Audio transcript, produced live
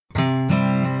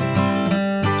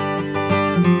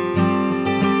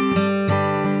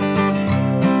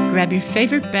grab your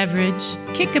favorite beverage,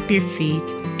 kick up your feet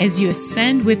as you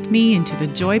ascend with me into the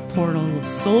joy portal of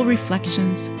soul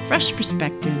reflections, fresh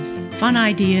perspectives, fun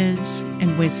ideas,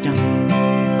 and wisdom.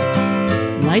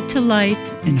 Light to light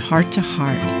and heart to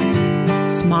heart.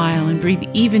 Smile and breathe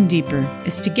even deeper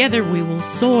as together we will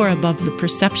soar above the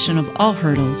perception of all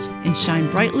hurdles and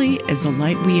shine brightly as the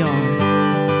light we are.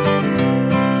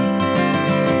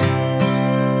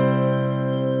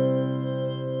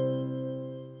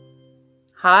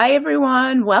 Hi,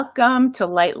 everyone. Welcome to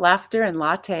Light, Laughter, and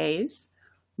Lattes.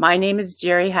 My name is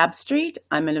Jerry Habstreet.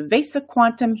 I'm an evasive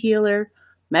quantum healer,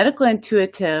 medical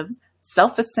intuitive,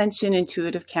 self-ascension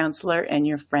intuitive counselor, and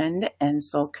your friend and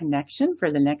soul connection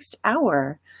for the next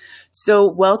hour. So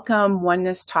welcome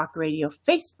Oneness Talk Radio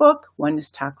Facebook, Oneness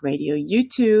Talk Radio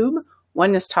YouTube,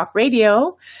 Oneness Talk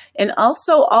Radio, and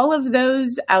also all of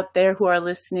those out there who are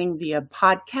listening via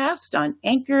podcast on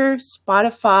Anchor,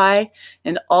 Spotify,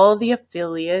 and all the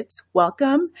affiliates.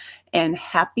 Welcome and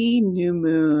happy new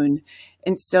moon.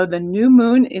 And so the new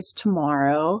moon is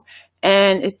tomorrow,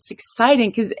 and it's exciting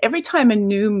because every time a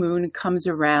new moon comes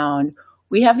around,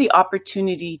 we have the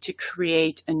opportunity to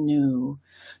create anew.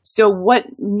 So what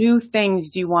new things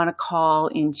do you want to call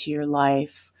into your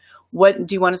life? What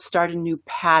do you want to start a new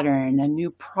pattern, a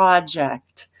new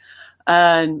project?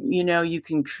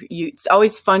 It's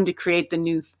always fun to create the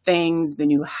new things, the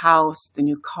new house, the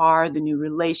new car, the new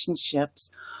relationships.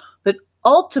 But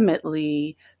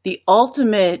ultimately, the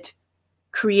ultimate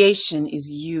creation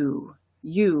is you.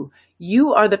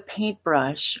 You are the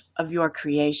paintbrush of your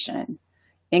creation.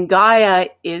 And Gaia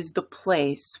is the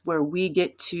place where we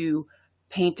get to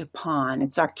paint upon.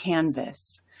 It's our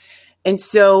canvas. And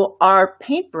so our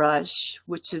paintbrush,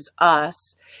 which is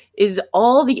us, is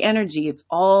all the energy. It's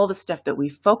all the stuff that we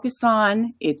focus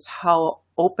on. It's how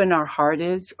open our heart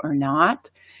is or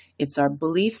not. It's our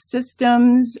belief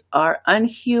systems, our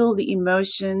unhealed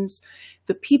emotions,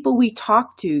 the people we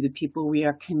talk to, the people we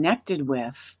are connected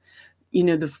with,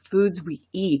 the foods we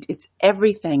eat. It's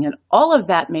everything. And all of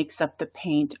that makes up the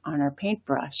paint on our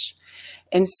paintbrush.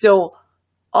 And so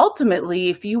ultimately,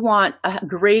 if you want a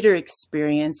greater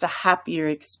experience, a happier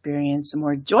experience, a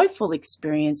more joyful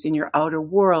experience in your outer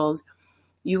world,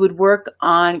 you would work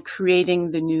on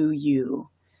creating the new you.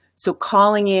 So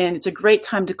calling in, it's a great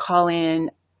time to call in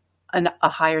a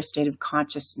higher state of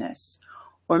consciousness,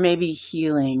 or maybe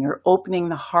healing or opening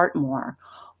the heart more.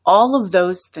 All of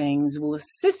those things will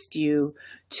assist you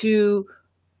to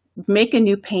make a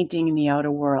new painting in the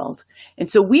outer world. And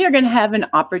so we are going to have an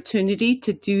opportunity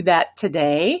to do that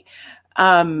today.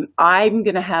 I'm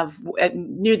going to have,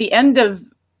 near the end of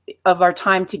our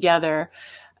time together,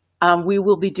 we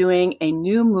will be doing a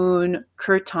new moon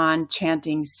kirtan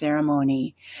chanting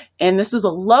ceremony. And this is a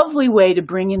lovely way to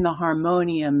bring in the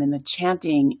harmonium and the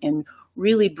chanting and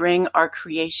really bring our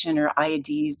creation or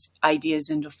ideas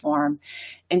into form.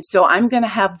 And so I'm going to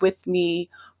have with me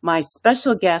my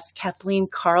special guest, Kathleen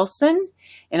Carlson,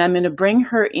 and I'm going to bring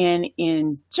her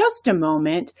in just a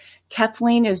moment.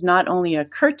 Kathleen is not only a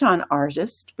kirtan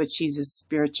artist, but she's a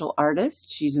spiritual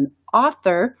artist. She's an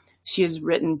author. She has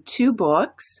written 2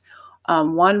 books,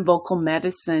 one, Vocal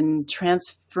Medicine,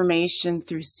 Transformation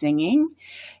Through Singing,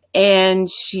 and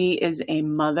she is a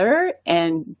mother.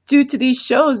 And due to these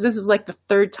shows, this is like the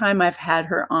 3rd time I've had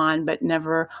her on, but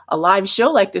never a live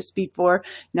show like this before.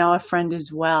 Now a friend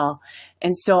as well.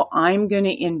 And so I'm going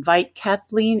to invite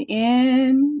Kathleen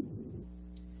in.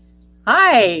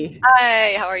 Hi.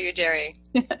 Hi, how are you, Jerry?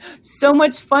 So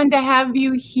much fun to have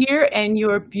you here and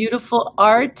your beautiful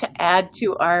art to add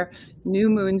to our new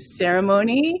moon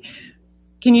ceremony.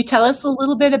 Can you tell us a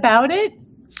little bit about it?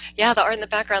 Yeah, the art in the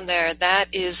background there, that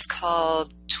is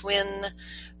called Twin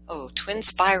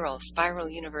Spiral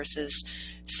Universes.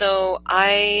 So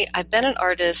I've been an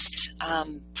artist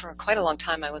for quite a long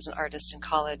time. I was an artist in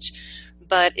college,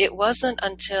 but it wasn't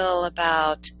until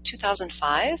about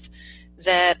 2005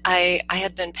 that I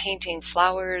had been painting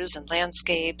flowers and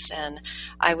landscapes, and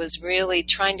I was really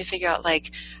trying to figure out,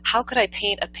 how could I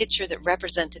paint a picture that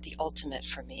represented the ultimate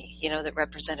for me, that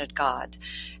represented God.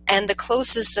 And the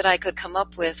closest that I could come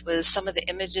up with was some of the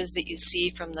images that you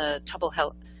see from the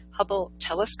Hubble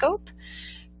telescope.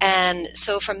 And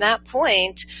so from that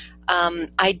point,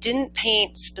 I didn't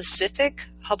paint specific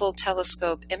Hubble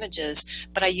telescope images,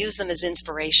 but I used them as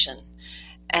inspiration.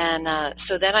 And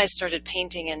so then I started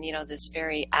painting in, this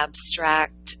very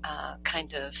abstract,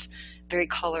 kind of very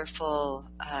colorful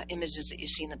images that you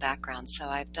see in the background. So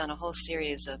I've done a whole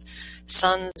series of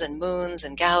suns and moons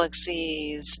and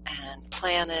galaxies and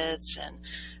planets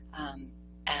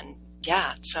and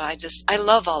yeah, so I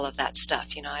love all of that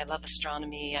stuff. I love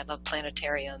astronomy. I love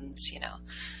planetariums,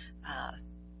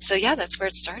 so yeah, that's where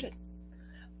it started.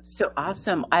 So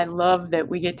awesome. I love that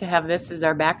we get to have this as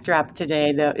our backdrop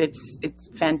today, though. It's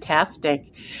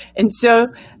fantastic. And so,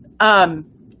 um,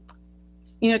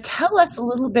 tell us a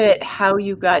little bit how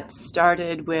you got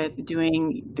started with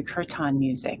doing the kirtan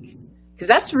music, because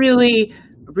that's really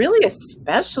a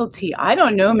specialty. I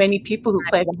don't know many people who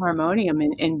play the harmonium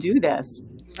and do this.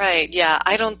 Right. Yeah.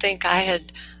 I don't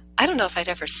know if I'd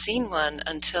ever seen one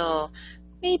until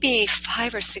maybe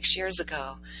 5 or 6 years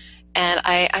ago. And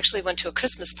I actually went to a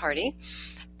Christmas party,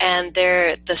 and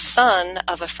the son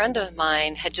of a friend of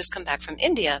mine had just come back from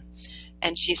India.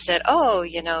 And she said, "Oh,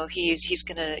 he's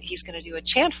gonna do a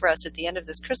chant for us at the end of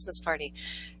this Christmas party."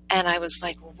 And I was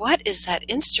like, "What is that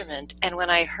instrument?" And when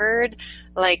I heard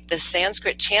like the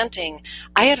Sanskrit chanting,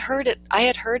 I had heard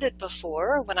it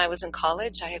before when I was in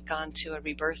college. I had gone to a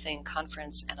rebirthing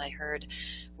conference and I heard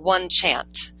one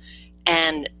chant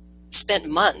and spent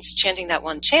months chanting that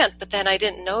one chant, but then I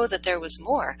didn't know that there was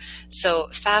more. So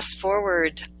fast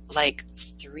forward like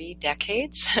 3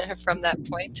 decades from that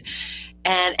point,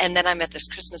 and then I'm at this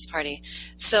Christmas party.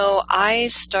 So I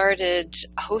started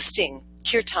hosting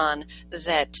kirtan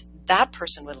that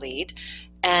person would lead,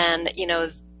 and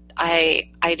I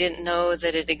didn't know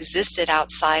that it existed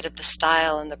outside of the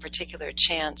style and the particular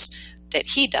chants that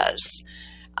he does.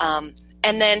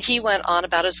 And then he went on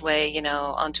about his way,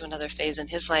 onto another phase in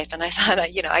his life. And I thought,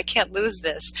 I can't lose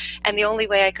this. And the only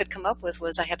way I could come up with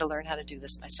was I had to learn how to do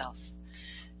this myself.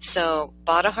 So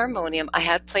bought a harmonium. I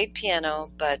had played piano,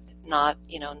 but not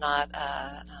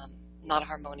a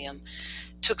harmonium.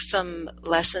 Took some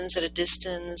lessons at a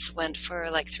distance, went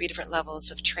for like 3 different levels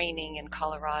of training in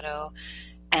Colorado,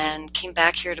 and came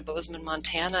back here to Bozeman,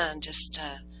 Montana, and just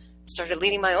started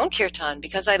leading my own kirtan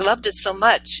because I loved it so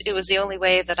much. It was the only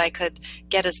way that I could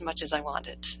get as much as I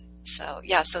wanted. So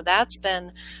yeah, so that's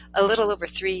been a little over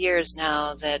 3 years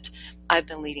now that I've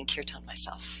been leading kirtan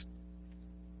myself.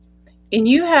 And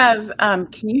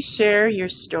can you share your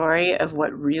story of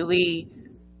what really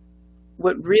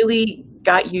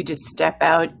got you to step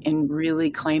out and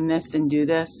really claim this and do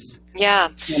this? Yeah,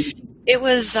 it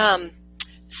was.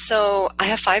 So I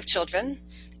have 5 children,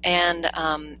 and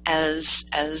as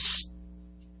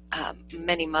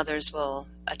many mothers will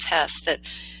attest, that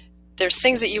there's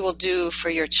things that you will do for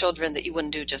your children that you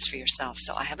wouldn't do just for yourself.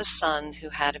 So I have a son who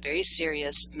had a very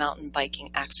serious mountain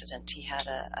biking accident. He had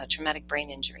a traumatic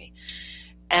brain injury,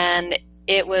 and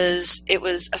it was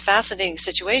a fascinating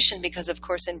situation because, of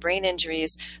course, in brain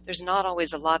injuries, there's not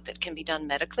always a lot that can be done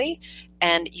medically,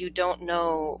 and you don't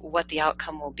know what the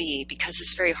outcome will be because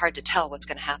it's very hard to tell what's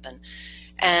going to happen.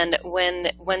 And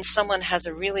when someone has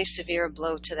a really severe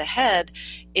blow to the head,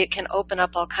 it can open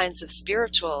up all kinds of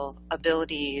spiritual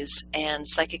abilities and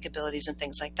psychic abilities and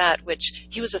things like that, which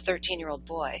he was a 13-year-old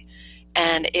boy.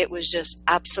 And it was just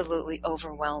absolutely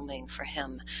overwhelming for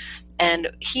him.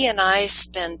 And he and I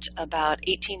spent about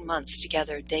 18 months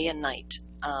together, day and night.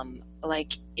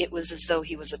 Like it was as though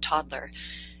he was a toddler.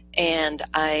 And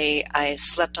I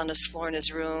slept on his floor in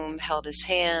his room, held his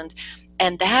hand.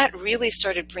 And that really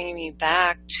started bringing me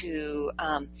back to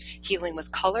healing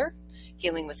with color,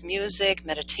 healing with music,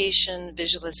 meditation,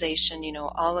 visualization,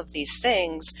 all of these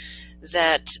things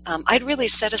that I'd really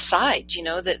set aside,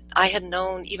 that I had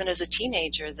known even as a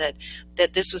teenager that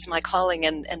this was my calling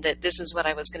and that this is what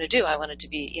I was going to do. I wanted to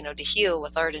be, to heal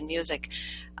with art and music.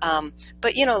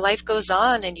 But, life goes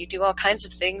on and you do all kinds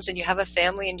of things and you have a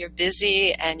family and you're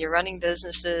busy and you're running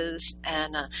businesses.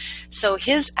 And so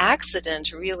his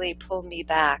accident really pulled me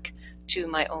back to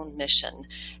my own mission.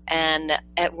 And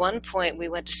at one point we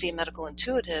went to see a medical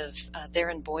intuitive there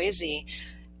in Boise,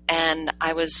 and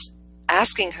I was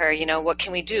asking her, what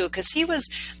can we do? Because he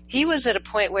was at a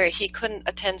point where he couldn't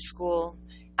attend school.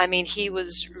 I mean, he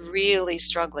was really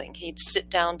struggling. He'd sit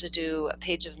down to do a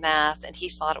page of math and he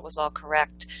thought it was all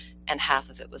correct and half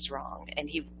of it was wrong, and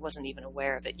he wasn't even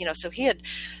aware of it. So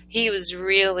he was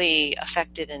really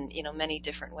affected in, many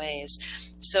different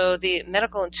ways. So the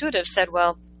medical intuitive said,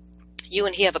 well, you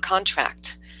and he have a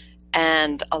contract,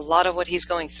 and a lot of what he's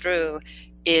going through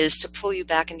is to pull you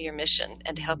back into your mission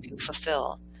and to help you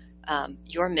fulfill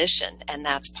your mission. And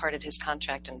that's part of his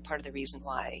contract and part of the reason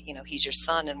why, he's your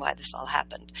son and why this all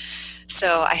happened.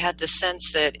 So I had the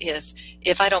sense that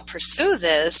if I don't pursue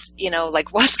this,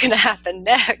 like what's going to happen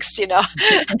next,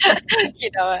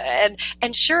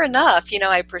 and sure enough,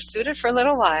 I pursued it for a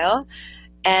little while,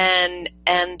 and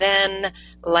then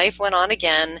life went on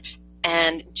again.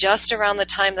 And just around the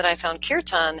time that I found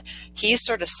kirtan, he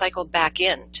sort of cycled back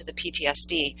in to the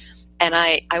PTSD. And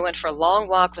I went for a long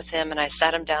walk with him and I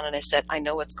sat him down and I said, I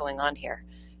know what's going on here.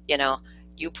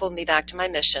 You pulled me back to my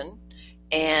mission,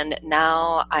 and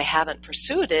now I haven't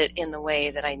pursued it in the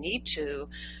way that I need to.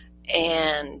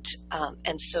 and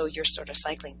so you're sort of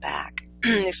cycling back.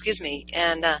 Excuse me.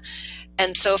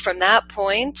 And so from that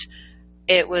point,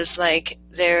 it was like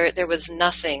there was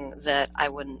nothing that I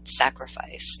wouldn't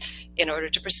sacrifice in order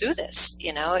to pursue this.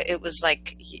 It was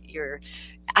like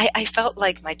I felt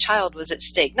like my child was at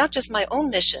stake, not just my own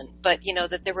mission, but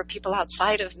that there were people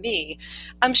outside of me.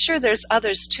 I'm sure there's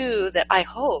others too that I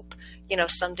hope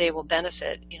someday will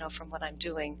benefit from what I'm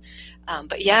doing.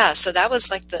 But yeah, so that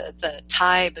was like the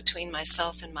tie between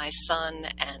myself and my son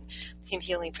and him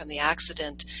healing from the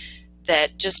accident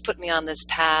that just put me on this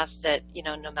path that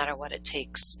no matter what it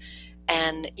takes.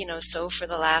 And so for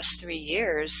the last 3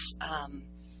 years,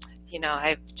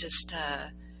 I've just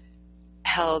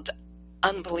held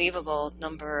unbelievable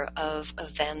number of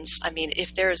events. I mean,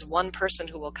 if there is one person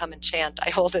who will come and chant,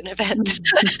 I hold an event.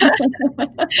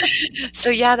 So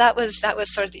yeah, that was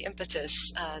sort of the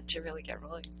impetus to really get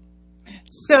rolling.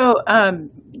 So,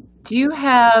 do you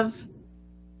have,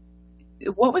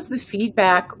 what was the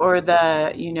feedback or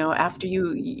after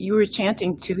you were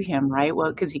chanting to him, right?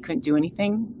 Well, because he couldn't do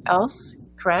anything else,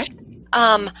 correct?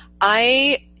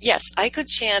 Yes, I could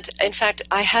chant. In fact,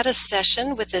 I had a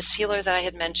session with this healer that I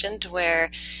had mentioned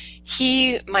where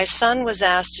my son was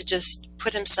asked to just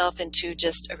put himself into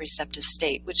just a receptive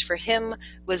state, which for him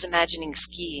was imagining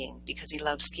skiing because he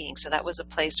loves skiing. So that was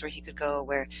a place where he could go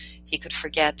where he could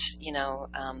forget,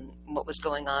 what was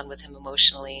going on with him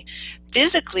emotionally.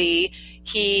 Physically,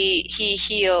 he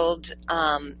healed,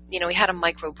 he had a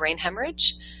micro brain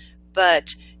hemorrhage,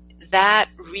 but that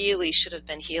really should have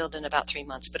been healed in about 3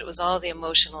 months, but it was all the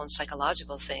emotional and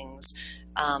psychological things,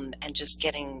 and just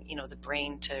getting, the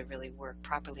brain to really work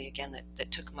properly again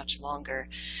that took much longer.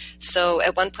 So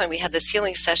at one point we had this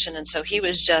healing session, and so he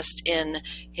was just in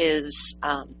his,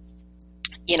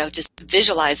 just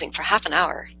visualizing for half an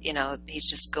hour, he's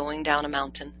just going down a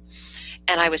mountain.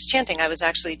 And I was chanting. I was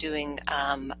actually doing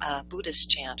a Buddhist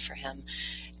chant for him.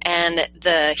 And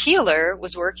the healer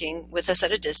was working with us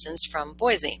at a distance from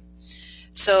Boise.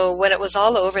 So when it was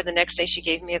all over, the next day she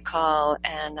gave me a call,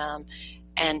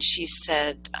 and she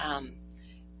said,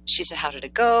 how did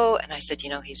it go? And I said,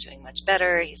 he's doing much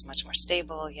better. He's much more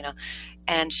stable,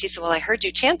 And she said, well, I heard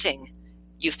you chanting.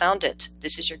 You found it.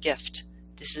 This is your gift.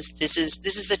 This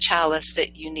is the chalice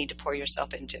that you need to pour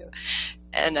yourself into.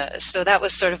 And so that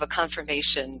was sort of a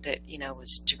confirmation that,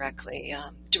 was directly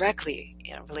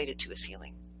related to his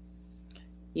healing.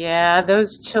 Yeah,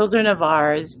 those children of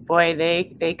ours, boy,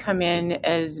 they come in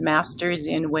as masters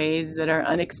in ways that are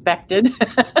unexpected.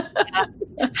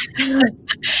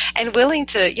 And willing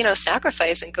to,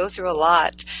 sacrifice and go through a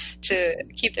lot to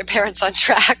keep their parents on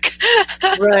track.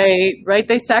 Right.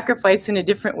 They sacrifice in a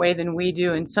different way than we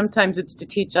do, and sometimes it's to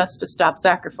teach us to stop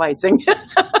sacrificing.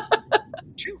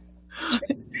 True.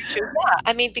 Yeah.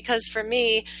 I mean, because for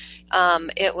me,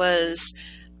 it was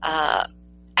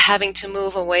having to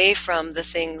move away from the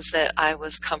things that I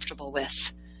was comfortable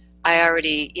with. I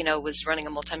already, was running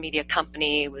a multimedia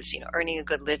company, was, earning a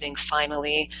good living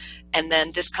finally, and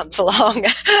then this comes along,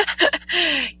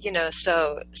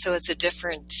 so it's a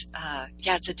different,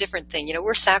 it's a different thing.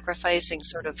 We're sacrificing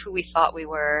sort of who we thought we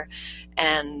were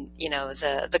and,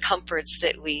 the comforts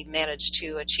that we managed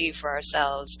to achieve for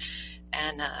ourselves,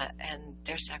 and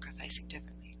they're sacrificing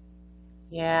differently.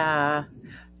 Yeah.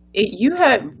 You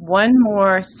had one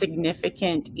more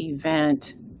significant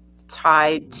event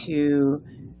tied to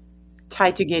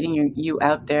getting you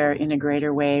out there in a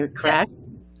greater way, correct?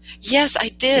 Yes, I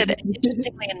did.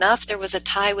 Interestingly enough, there was a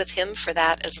tie with him for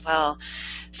that as well.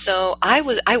 So I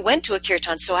went to a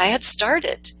kirtan, so I had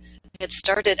started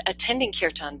attending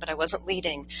kirtan, but I wasn't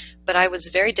leading. But I was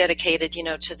very dedicated,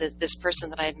 to this person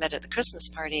that I had met at the Christmas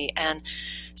party. And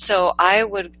so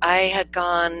I had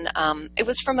gone, it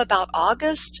was from about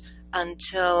August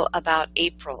until about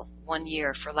April one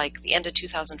year, for like the end of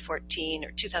 2014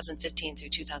 or 2015 through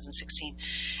 2016.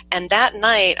 And that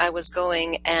night I was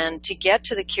going, and to get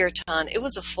to the kirtan, it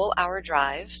was a full hour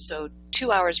drive, so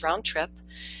 2 hours round trip.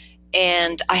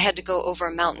 And I had to go over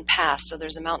a mountain pass. So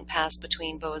there's a mountain pass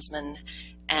between Bozeman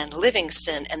and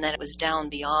Livingston, and then it was down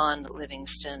beyond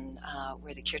Livingston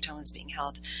where the kirtan was being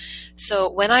held.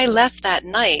 So when I left that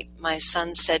night, my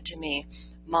son said to me,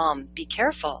 "Mom, be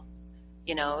careful.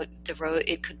 The road,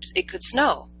 it could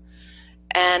snow."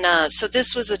 And so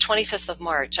this was the 25th of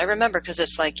March. I remember because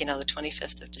it's like, the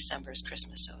 25th of December is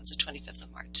Christmas, so it was the 25th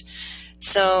of March.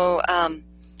 So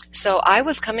I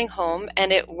was coming home,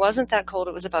 and it wasn't that cold.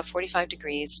 It was about 45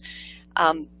 degrees,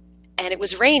 and it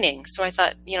was raining. So I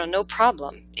thought, no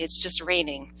problem. It's just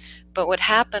raining. But what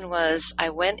happened was I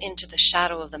went into the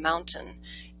shadow of the mountain,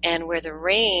 and where the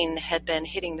rain had been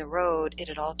hitting the road, it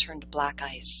had all turned to black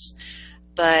ice.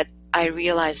 But I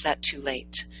realized that too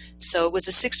late. So it was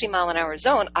a 60-mile-an-hour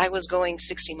zone. I was going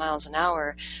 60 miles an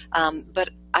hour, but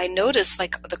I noticed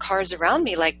like the cars around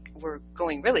me like were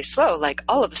going really slow. Like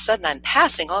all of a sudden I'm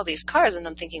passing all these cars and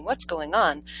I'm thinking, what's going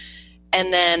on?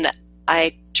 And then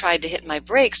I tried to hit my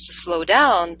brakes to slow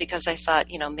down because I thought,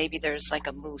 maybe there's like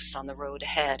a moose on the road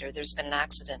ahead or there's been an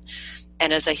accident.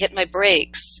 And as I hit my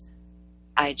brakes,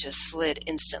 I just slid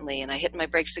instantly, and I hit my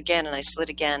brakes again and I slid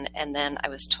again, and then I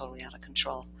was totally out of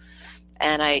control.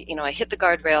 And I hit the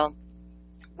guardrail,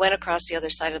 went across the other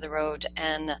side of the road,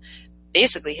 and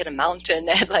basically hit a mountain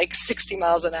at like 60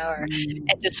 miles an hour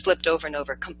and just flipped over and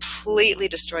over, completely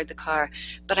destroyed the car.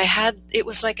 But it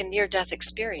was like a near-death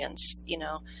experience,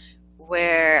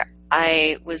 where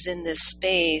I was in this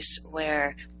space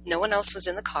where no one else was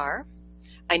in the car.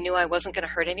 I knew I wasn't going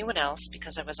to hurt anyone else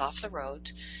because I was off the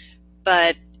road,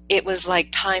 but it was like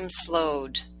time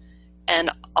slowed. And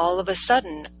all of a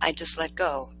sudden, I just let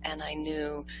go, and I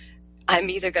knew I'm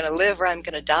either going to live or I'm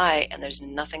going to die, and there's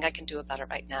nothing I can do about it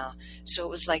right now. So it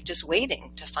was like just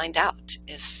waiting to find out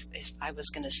if I was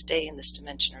going to stay in this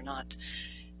dimension or not.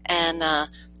 And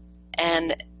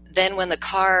then when the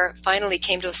car finally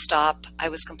came to a stop, I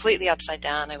was completely upside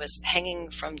down. I was hanging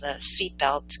from the seat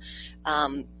belt.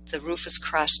 The roof was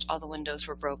crushed. All the windows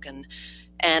were broken.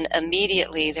 And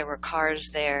immediately there were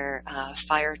cars there,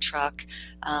 fire truck.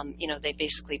 They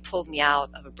basically pulled me out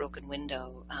of a broken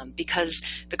window because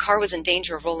the car was in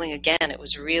danger of rolling again. It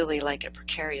was really like a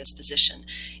precarious position.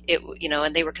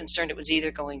 And they were concerned it was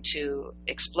either going to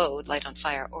explode, light on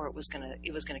fire, or it was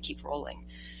gonna keep rolling.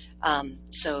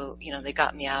 So they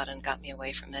got me out and got me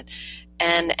away from it,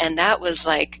 and that was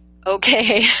like,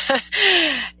 okay,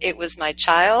 it was my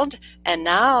child, and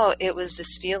now it was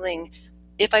this feeling.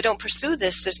 If I don't pursue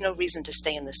this, there's no reason to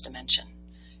stay in this dimension,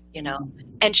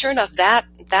 And sure enough,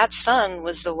 that son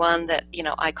was the one that,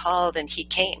 I called, and he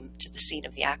came to the scene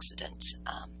of the accident.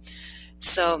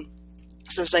 So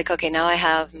it was like, okay, now I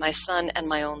have my son, and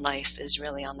my own life is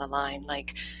really on the line.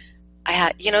 Like I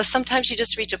had, sometimes you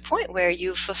just reach a point where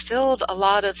you fulfilled a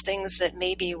lot of things that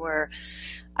maybe were,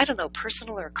 I don't know,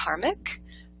 personal or karmic.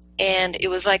 And it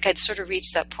was like I'd sort of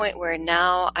reached that point where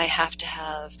now I have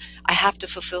to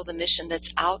fulfill the mission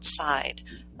that's outside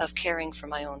of caring for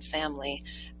my own family,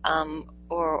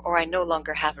 or I no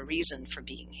longer have a reason for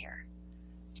being here.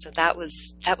 So that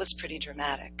was pretty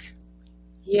dramatic.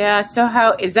 Yeah. So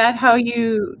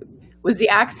was the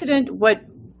accident what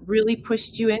really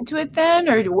pushed you into it then,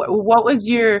 or what was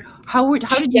how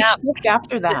did you shift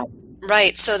after that?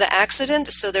 Right. So the accident,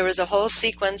 so there was a whole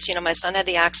sequence, my son had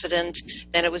the accident,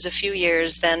 then it was a few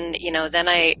years, then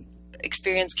I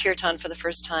experienced kirtan for the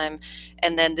first time,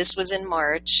 and then this was in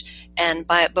March, and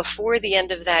before the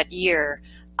end of that year,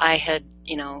 I had,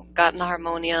 gotten the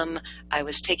harmonium, I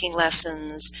was taking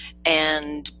lessons,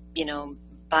 and,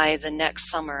 by the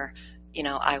next summer,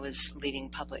 I was leading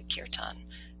public kirtan.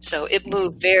 So it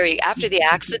moved after the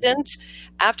accident,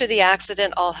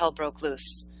 all hell broke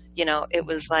loose. It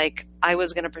was like I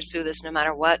was going to pursue this no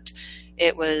matter what.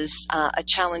 It was a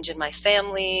challenge in my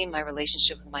family, my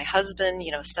relationship with my husband.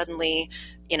 Suddenly,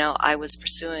 I was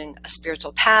pursuing a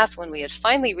spiritual path when we had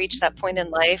finally reached that point in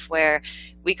life where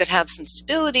we could have some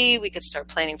stability. We could start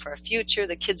planning for a future.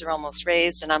 The kids are almost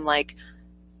raised. And I'm like,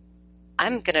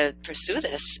 I'm going to pursue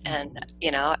this. And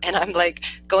I'm like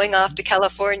going off to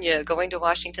California, going to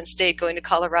Washington State, going to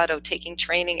Colorado, taking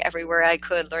training everywhere I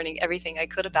could, learning everything I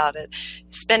could about it,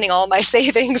 spending all my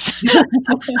savings.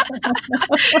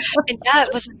 And yeah,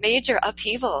 it was a major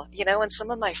upheaval, and some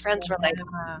of my friends were like,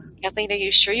 Kathleen, are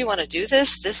you sure you want to do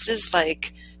this?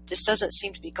 This doesn't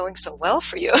seem to be going so well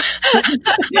for you.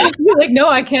 You're like, no,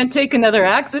 I can't take another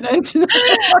accident.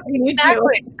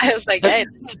 Exactly. I was like, hey,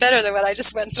 this is better than what I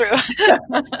just went through.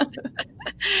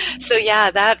 So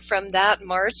yeah, from that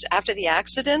March after the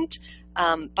accident,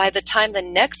 by the time the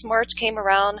next March came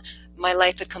around, my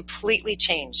life had completely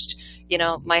changed.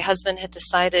 My husband had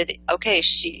decided, okay,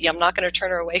 I'm not going to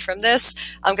turn her away from this.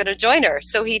 I'm going to join her.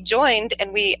 So he joined,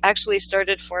 and we actually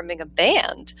started forming a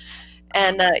band.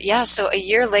 And so a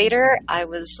year later, I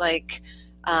was like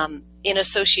in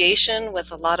association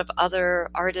with a lot of other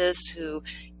artists who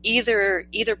either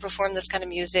perform this kind of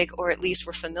music or at least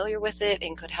were familiar with it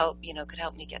and could help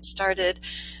me get started.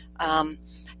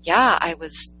 I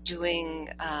was doing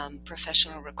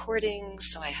professional recordings,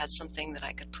 so I had something that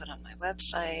I could put on my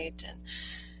website, and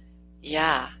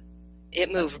yeah,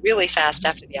 it moved really fast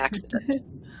after the accident.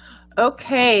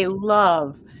 Okay,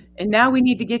 love. And now we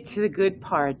need to get to the good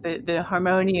part, the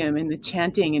harmonium and the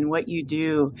chanting and what you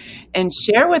do, and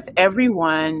share with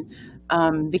everyone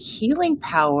the healing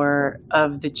power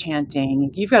of the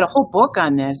chanting. You've got a whole book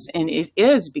on this, and it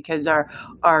is because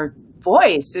our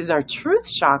voice is our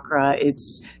truth chakra.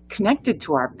 It's connected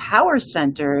to our power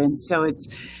center, and so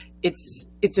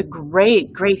it's a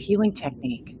great healing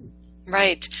technique.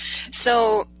 Right.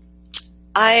 So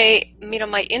my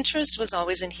interest was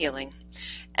always in healing.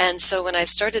 And so when I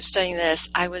started studying this,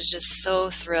 I was just so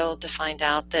thrilled to find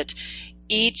out that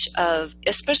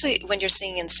especially when you're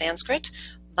singing in Sanskrit,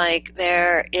 like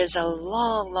there is a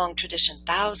long tradition,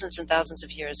 thousands and thousands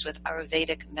of years with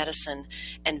Ayurvedic medicine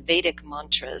and Vedic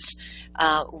mantras,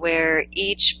 where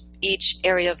each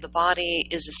area of the body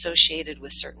is associated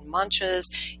with certain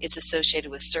mantras. It's associated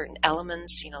with certain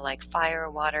elements, like fire,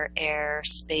 water, air,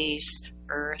 space,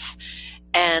 earth.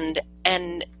 And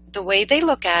the way they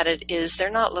look at it is they're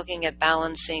not looking at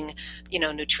balancing,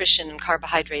 nutrition and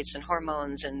carbohydrates and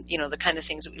hormones and, the kind of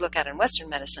things that we look at in Western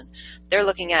medicine. They're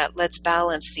looking at, let's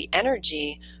balance the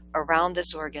energy around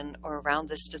this organ or around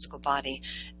this physical body.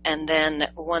 And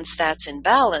then once that's in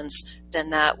balance,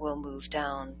 then that will move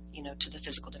down, to the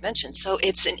physical dimension. So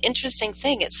it's an interesting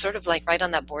thing. It's sort of like right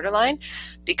on that borderline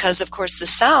because, of course, the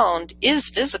sound is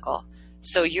physical.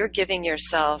 So you're giving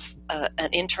yourself an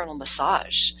internal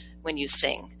massage when you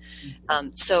sing.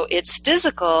 So it's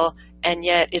physical and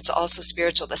yet it's also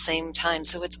spiritual at the same time.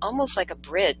 So it's almost like a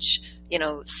bridge.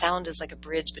 Sound is like a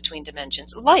bridge between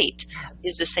dimensions. Light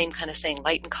is the same kind of thing,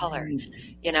 light and color,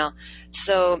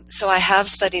 So I have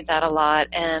studied that a lot.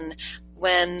 And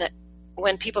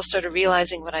when people started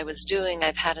realizing what I was doing,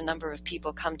 I've had a number of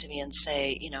people come to me and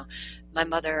say, my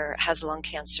mother has lung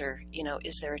cancer,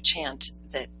 is there a chant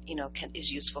that,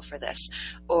 is useful for this?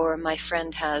 Or my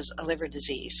friend has a liver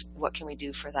disease, what can we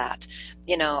do for that?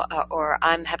 Or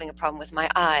I'm having a problem with my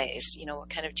eyes, what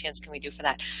kind of chants can we do for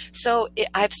that? So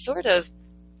I've sort of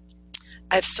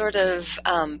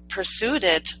pursued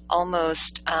it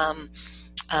almost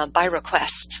by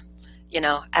request,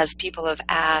 as people have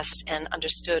asked and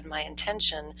understood my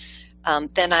intention.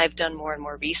 Then I've done more and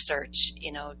more research,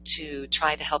 to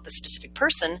try to help a specific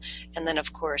person. And then,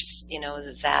 of course,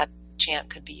 that chant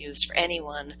could be used for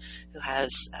anyone who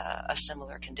has a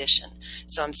similar condition.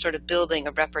 So I'm sort of building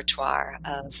a repertoire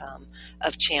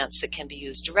of chants that can be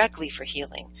used directly for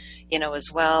healing,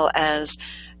 as well as,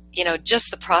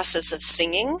 just the process of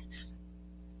singing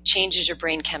changes your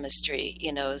brain chemistry.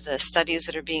 The studies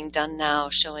that are being done now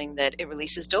showing that it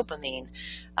releases dopamine,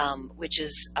 which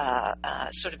is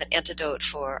sort of an antidote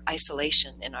for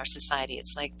isolation in our society.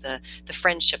 It's like the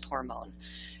friendship hormone.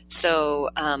 So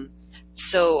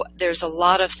there's a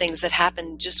lot of things that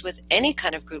happen just with any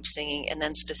kind of group singing, and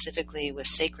then specifically with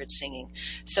sacred singing.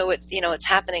 So it's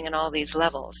happening in all these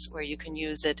levels where you can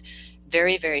use it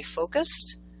very, very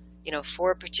focused,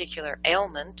 for a particular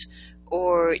ailment,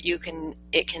 or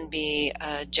it can be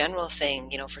a general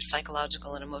thing, for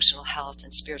psychological and emotional health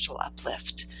and spiritual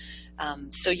uplift.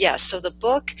 So the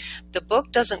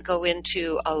book doesn't go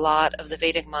into a lot of the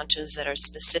Vedic mantras that are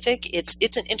specific.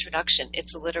 It's an introduction.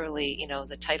 It's literally,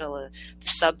 the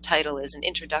subtitle is an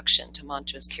introduction to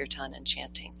mantras, kirtan, and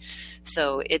chanting.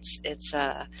 So it's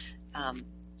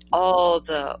all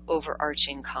the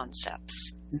overarching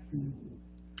concepts. Mm-hmm.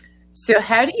 So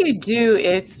how do you do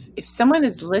if someone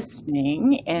is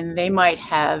listening and they might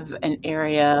have an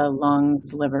area,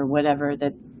 lungs, liver, whatever,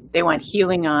 that they want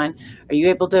healing on? Are you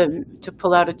able to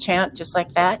pull out a chant just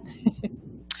like that?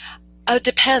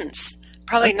 Depends.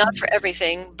 Probably not for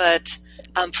everything, but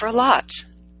for a lot.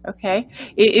 Okay.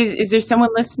 Is there someone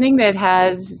listening that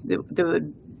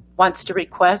wants to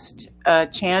request a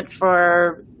chant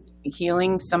for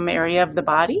healing some area of the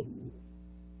body?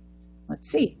 Let's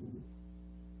see.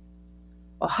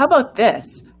 Well, how about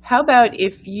this? How about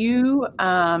if you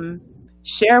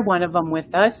share one of them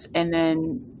with us, and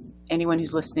then anyone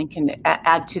who's listening can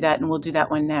add to that, and we'll do that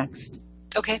one next.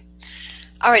 Okay.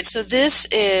 All right. So this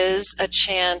is a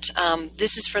chant.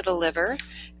 This is for the liver,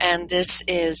 and this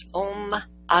is Om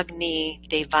Agni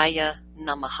Devaya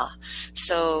Namaha.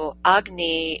 So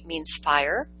Agni means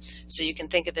fire. So you can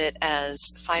think of it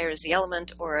as fire as the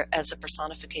element, or as a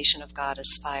personification of God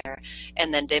as fire.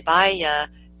 And then Devaya,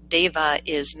 Deva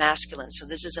is masculine. So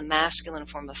this is a masculine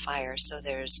form of fire. So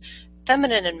there's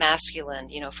feminine and masculine,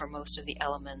 for most of the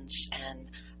elements, and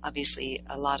obviously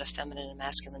a lot of feminine and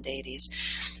masculine deities.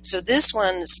 So this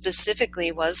one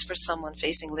specifically was for someone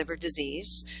facing liver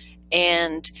disease.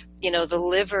 And, the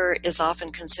liver is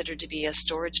often considered to be a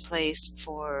storage place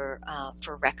for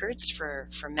records, for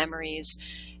memories.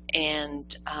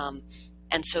 And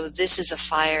so this is a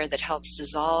fire that helps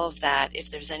dissolve that if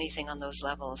there's anything on those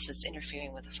levels that's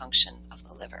interfering with the function of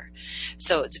the liver.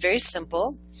 So it's very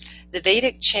simple. The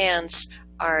Vedic chants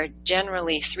are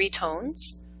generally 3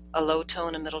 tones, a low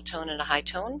tone, a middle tone, and a high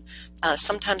tone.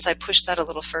 Sometimes I push that a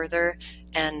little further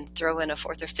and throw in a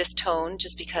 4th or 5th tone,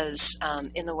 just because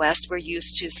in the West we're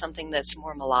used to something that's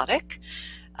more melodic.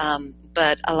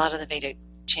 But a lot of the Vedic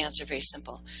chants are very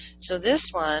simple. So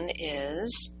this one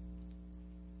is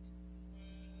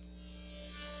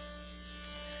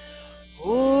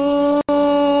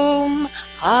Om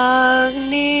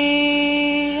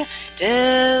Agni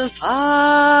Devaya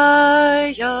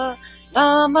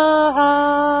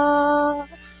Namaha.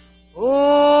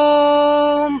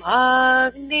 Om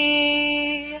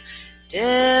Agni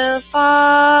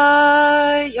Devaya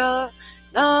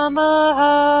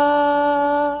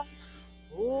Namaha.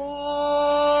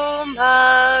 Om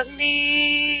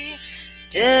Agni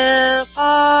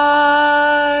Devaya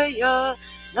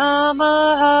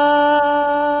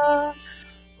Namaha.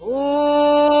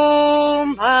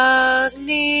 Om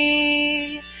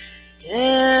Agni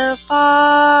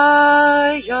Devaya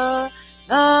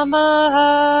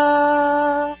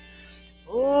Namaha.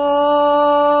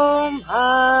 Om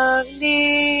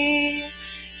Agni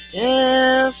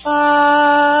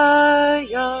Devaya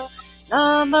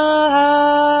Namaha.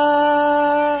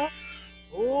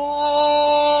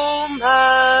 Om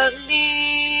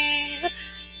Agni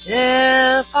Devaya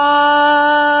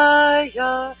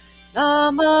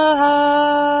Namaha.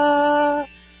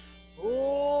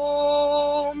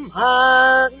 Om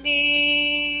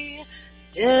Agni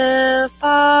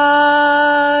Devaya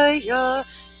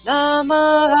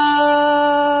Namaha.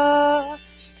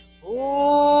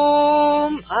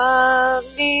 Om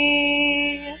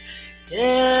Agni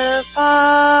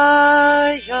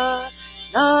Devaya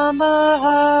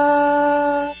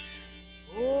Namaha.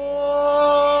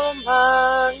 Om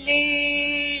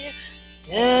Agni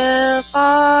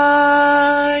Devaya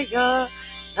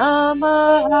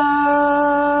Namaha.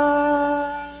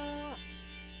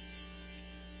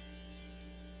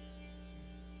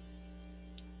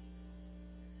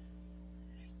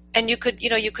 And you could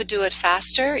do it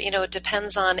faster. It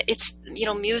depends on,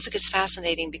 music is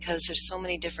fascinating because there's so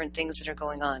many different things that are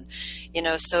going on.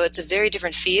 So it's a very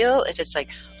different feel if it's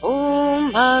like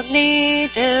Om Agni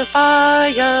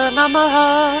Devaya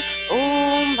Namaha,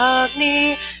 Om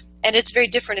Agni, and it's very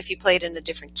different if you play it in a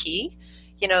different key.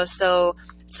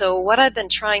 So what I've been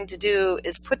trying to do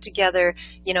is put together,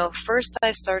 first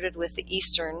I started with the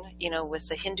Eastern, with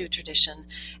the Hindu tradition.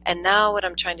 And now what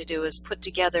I'm trying to do is put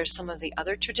together some of the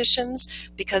other traditions,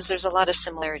 because there's a lot of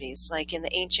similarities. Like in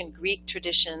the ancient Greek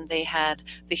tradition, they had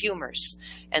the humors.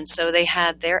 And so they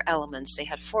had their elements. They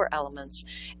had 4 elements.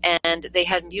 And they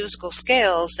had musical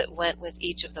scales that went with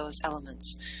each of those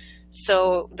elements.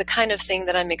 So the kind of thing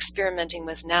that I'm experimenting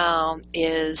with now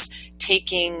is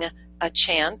taking a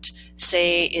chant,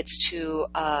 say it's to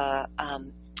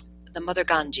the Mother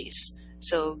Ganges.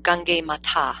 So Gange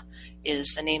Mata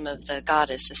is the name of the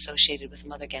goddess associated with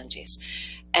Mother Ganges.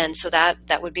 And so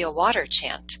that would be a water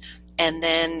chant. And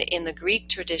then in the Greek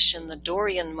tradition, the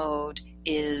Dorian mode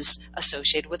is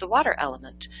associated with the water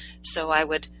element. So I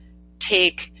would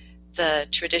take the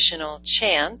traditional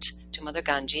chant to Mother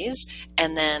Ganges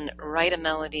and then write a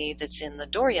melody that's in the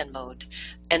Dorian mode.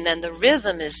 And then the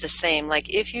rhythm is the same.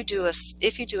 Like if you do a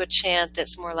chant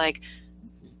that's more like,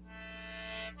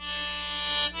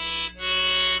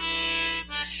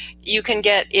 you can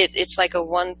get it. It's like a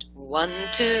 1,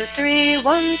 2, 3,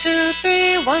 1, 2,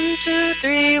 3, 1, 2,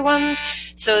 3, 1.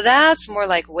 So that's more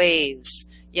like waves.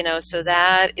 So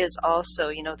that is also,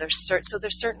 there's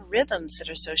certain rhythms that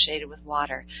are associated with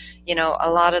water. A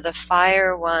lot of the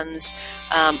fire ones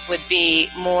would be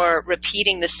more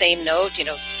repeating the same note, and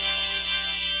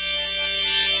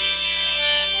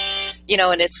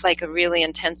it's like a really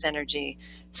intense energy.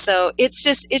 So it's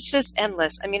just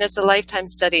endless. I mean, it's a lifetime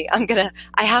study.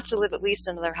 I have to live at least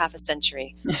another half a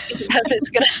century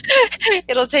because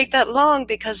it'll take that long,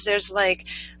 because there's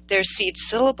seed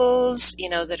syllables,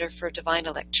 that are for divine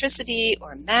electricity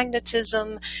or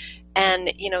magnetism,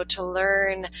 and, to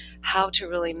learn how to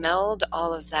really meld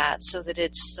all of that so that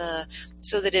it's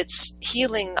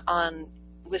healing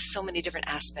with so many different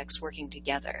aspects working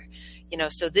together.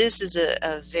 So this is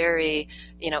a very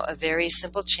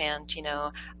simple chant.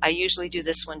 I usually do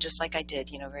this one just like I did,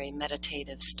 very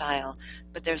meditative style,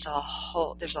 but there's a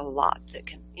lot that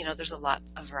can, there's a lot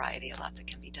of variety, a lot that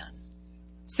can be done.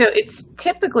 So it's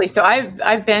typically, so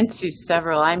I've been to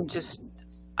several.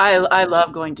 I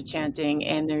love going to chanting,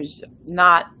 and there's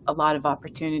not a lot of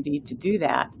opportunity to do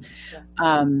that.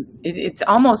 Yeah. It's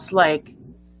almost like,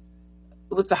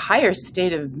 it's a higher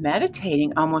state of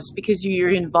meditating almost, because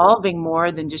you're involving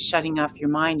more than just shutting off your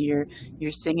mind. You're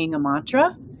singing a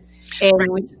mantra,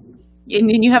 and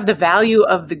then you have the value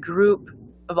of the group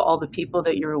of all the people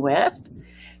that you're with.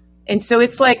 And so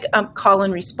it's like call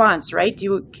and response, right?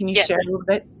 Can you Yes. share a little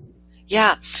bit?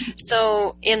 Yeah.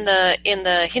 So in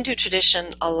the Hindu tradition,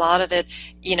 a lot of it,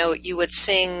 you would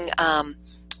sing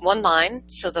one line.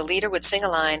 So the leader would sing a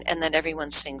line, and then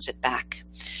everyone sings it back.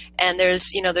 And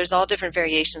there's all different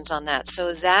variations on that.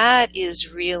 So that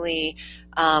is really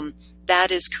that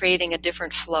is creating a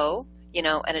different flow,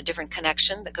 and a different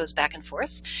connection that goes back and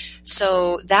forth.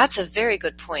 So that's a very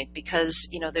good point, because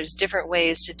there's different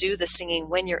ways to do the singing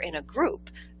when you're in a group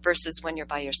versus when you're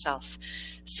by yourself.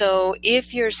 So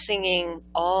if you're singing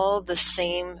all the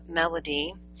same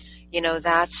melody,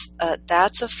 that's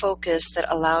a focus that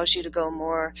allows you to go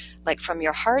more like from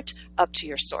your heart up to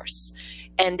your source.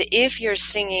 And if you're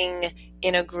singing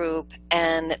in a group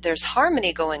and there's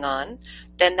harmony going on,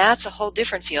 then that's a whole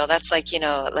different feel. That's like,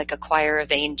 like a choir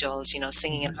of angels,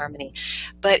 singing in harmony.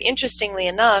 But interestingly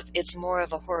enough, it's more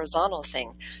of a horizontal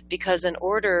thing, because in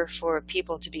order for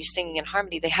people to be singing in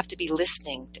harmony, they have to be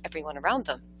listening to everyone around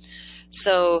them.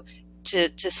 So to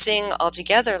sing all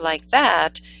together like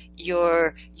that,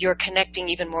 you're connecting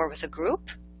even more with a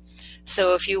group.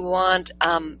 So if you want,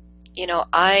 when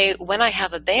I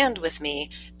have a band with me,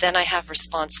 then I have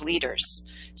response leaders.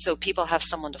 So people have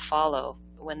someone to follow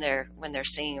when they're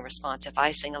singing a response. If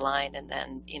I sing a line and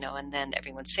then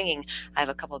everyone's singing, I have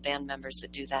a couple of band members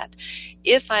that do that.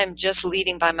 If I'm just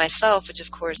leading by myself, which of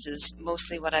course is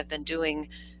mostly what I've been doing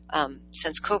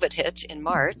since COVID hit in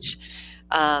March,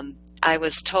 I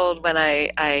was told when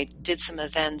I did some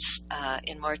events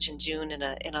in March and June in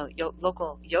a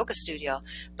local yoga studio,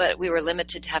 but we were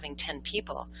limited to having 10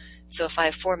 people. So if I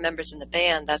have 4 members in the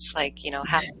band, that's like,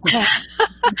 half, half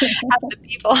the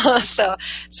people. So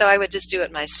I would just do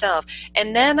it myself.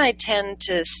 And then I tend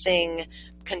to sing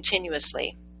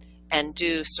continuously and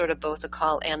do sort of both the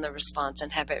call and the response,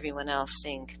 and have everyone else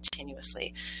sing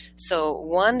continuously. So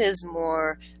one is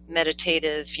more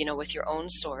meditative, with your own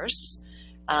source.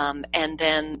 And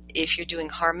then if you're doing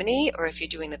harmony, or if you're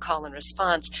doing the call and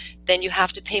response, then you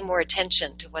have to pay more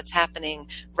attention to what's happening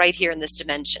right here in this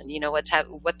dimension.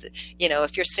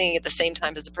 If you're singing at the same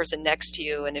time as the person next to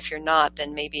you, and if you're not,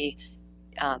 then maybe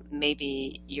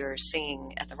you're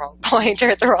singing at the wrong point or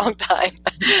at the wrong time.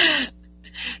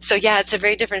 So yeah, it's a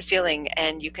very different feeling,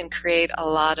 and you can create a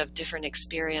lot of different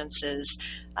experiences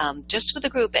just with a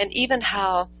group, and even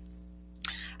how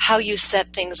you set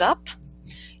things up.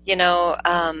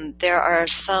 There are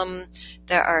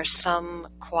some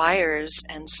choirs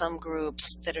and some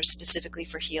groups that are specifically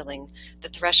for healing. The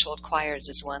Threshold Choirs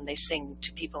is one. They sing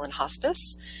to people in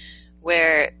hospice,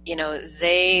 where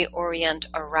they orient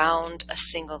around a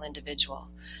single individual.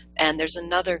 And there's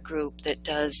another group that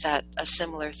does a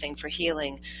similar thing for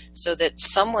healing, so that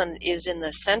someone is in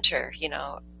the center,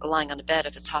 lying on a bed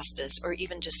if it's hospice, or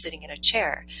even just sitting in a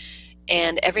chair.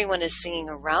 And everyone is singing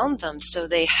around them, so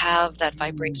they have that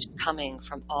vibration coming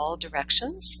from all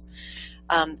directions.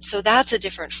 So that's a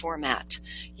different format.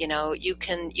 You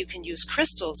can use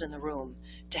crystals in the room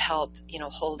to help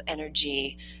hold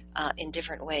energy in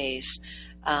different ways.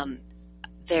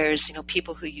 There's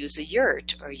people who use a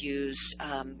yurt, or use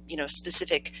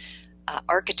specific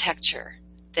architecture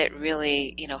that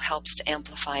really helps to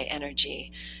amplify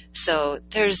energy. So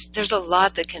there's a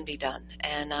lot that can be done,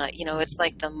 and it's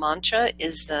like the mantra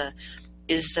is the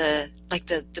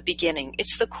beginning.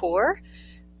 It's the core,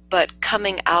 but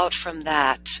coming out from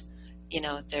that,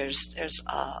 there's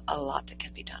a lot that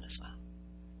can be done as well.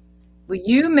 Well,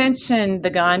 you mentioned the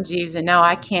Ganges, and now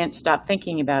I can't stop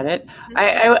thinking about it.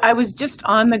 I was just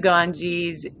on the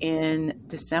Ganges in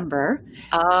December.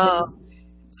 Oh,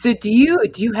 so do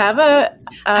you have a?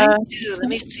 I do. Let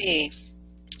me see.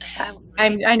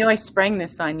 I know I sprang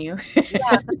this on you. Yeah,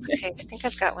 that's okay. I think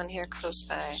I've got one here close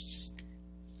by.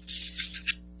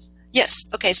 Yes.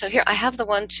 Okay. So here I have the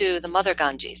one to the Mother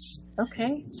Ganges.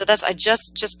 Okay. So I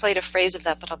just played a phrase of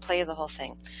that, but I'll play you the whole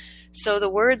thing. So the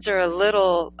words are a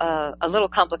little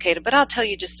complicated, but I'll tell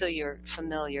you just so you're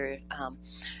familiar.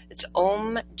 It's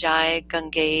Om Jai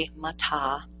Gange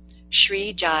Mata,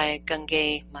 Shri Jai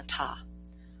Gange Mata,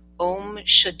 Om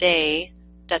Shade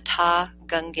Data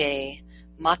Gange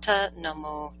Mata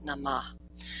Namo Namah.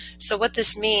 So what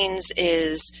this means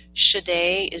is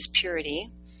Shade is purity,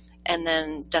 and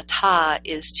then Data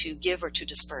is to give or to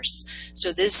disperse.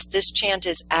 So this chant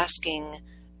is asking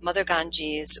Mother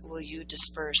Ganges, will you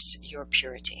disperse your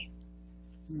purity?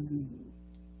 Mm-hmm.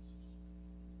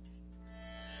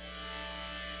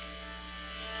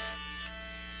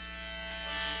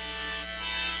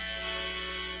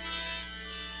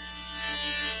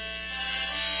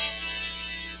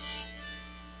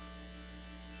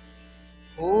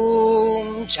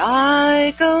 Om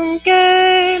Jai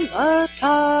Gange Mata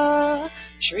Mata,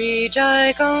 Shri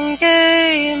Jai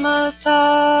Gange Mata,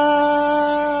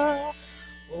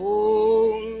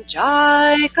 Om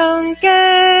Jai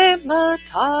Gange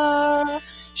Mata,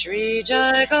 Shri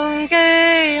Jai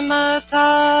Gange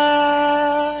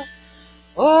Mata,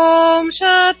 Om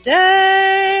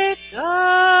Shade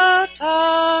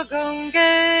Data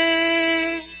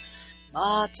Gange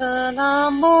Mata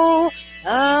Namo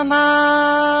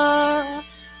Nama,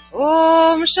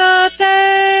 Om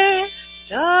Shade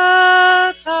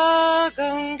Data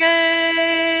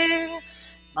Gange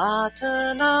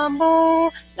Mata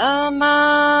Namo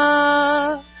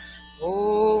Nama,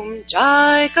 Om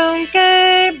Jai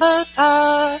Gange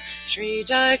Mata, Shri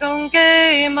Jai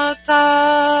Gange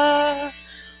Mata,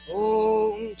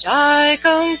 Om Jai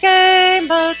Gange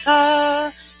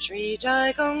Mata, Shri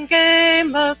Jai Gange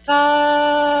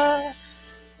Mata,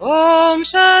 Om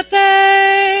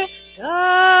Shade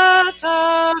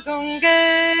Data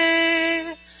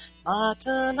Gange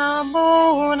Mata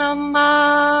Namo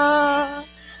Nama,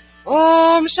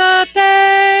 Om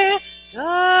Shade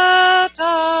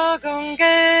Data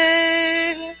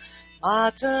Gange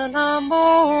Mata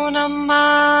Namo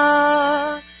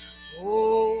Nama,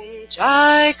 Om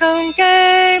Jai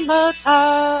Gange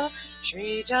Mata,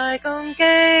 Shri Jai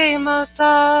Gange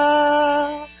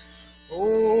Mata,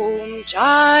 Om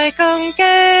Jai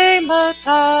Gange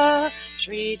Mata,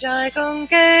 Shri Jai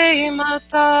Gange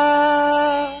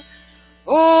Mata,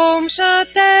 Om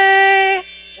Shade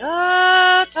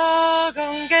Data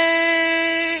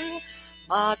Gange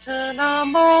Mata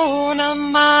Namo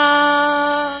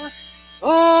Nama,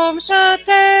 Om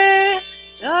Shade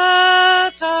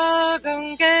Data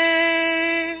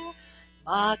Gange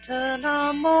Mata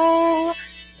Namo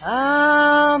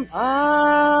Nama.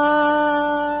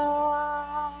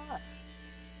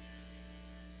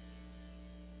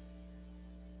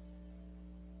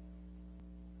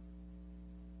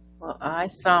 Well, I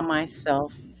saw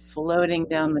myself floating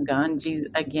down the Ganges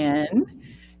again,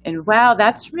 and wow,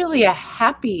 that's really a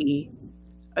happy.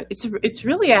 It's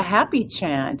really a happy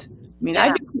chant. I mean,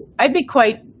 Yeah. I'd be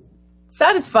quite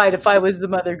satisfied if I was the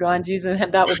Mother Ganges and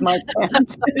that was my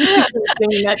chant.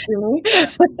 Singing that to me.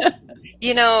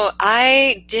 You know,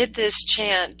 I did this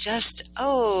chant just, 3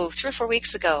 or 4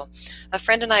 weeks ago. A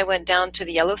friend and I went down to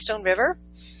the Yellowstone River.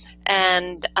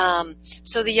 And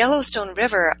so the Yellowstone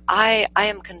River, I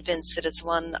am convinced that it's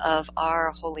one of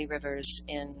our holy rivers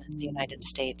in the United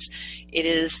States. It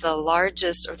is the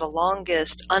largest or the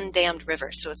longest undammed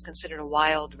river, so it's considered a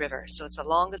wild river. So it's the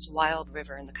longest wild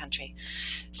river in the country.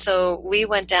 So we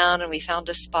went down and we found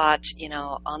a spot,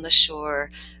 on the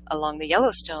shore along the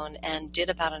Yellowstone and did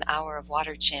about an hour of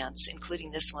water chants,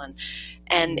 including this one.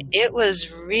 And it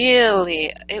was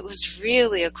really a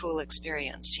cool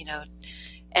experience,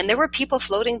 And there were people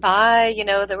floating by,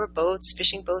 there were boats,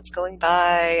 fishing boats going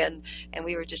by, and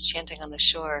we were just chanting on the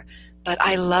shore. But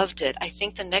I loved it. I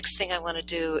think the next thing I want to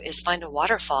do is find a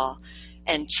waterfall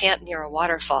and chant near a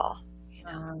waterfall.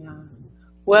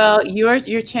 Well,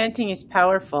 your chanting is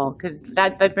powerful, because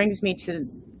that brings me to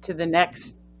the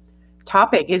next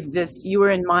topic. Is this, you were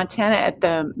in Montana at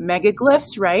the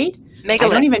Megaglyphs, right? Megalithes. I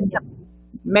don't even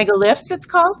Megaglyphs it's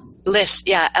called? Lith,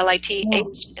 yeah, Lith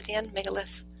at the end,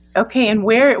 Megalith. Okay, and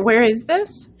where is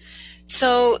this?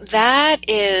 So that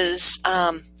is,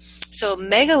 so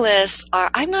megaliths are,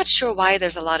 I'm not sure why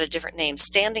there's a lot of different names.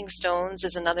 Standing stones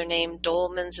is another name,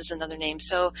 dolmens is another name.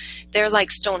 So they're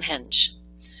like Stonehenge.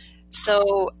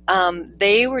 So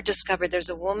they were discovered. There's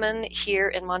a woman here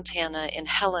in Montana, in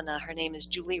Helena. Her name is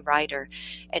Julie Ryder,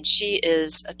 and she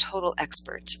is a total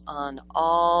expert on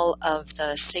all of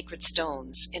the sacred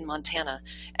stones in Montana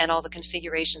and all the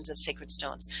configurations of sacred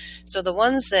stones. So the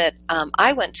ones that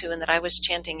I went to and that I was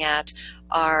chanting at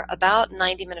are about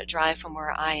 90-minute drive from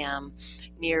where I am,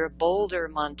 near Boulder,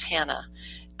 Montana,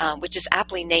 which is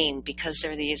aptly named because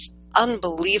they're these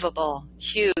unbelievable,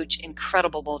 huge,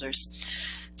 incredible boulders.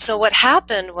 So what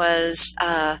happened was,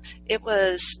 it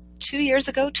was 2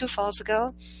 falls ago,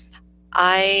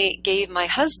 I gave my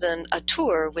husband a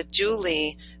tour with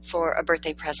Julie for a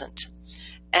birthday present.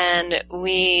 And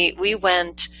we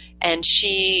went, and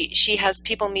she has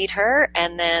people meet her,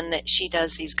 and then she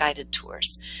does these guided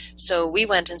tours. So we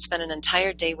went and spent an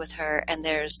entire day with her, and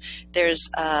there's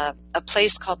a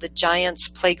place called the Giants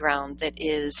Playground that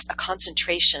is a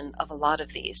concentration of a lot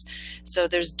of these. So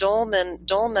there's dolmen.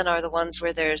 Dolmen are the ones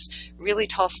where there's really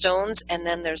tall stones, and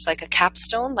then there's like a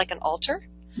capstone, like an altar.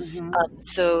 Mm-hmm.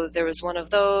 So there was one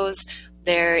of those.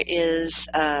 There is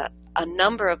a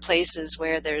number of places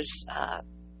where there's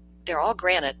they're all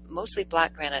granite, mostly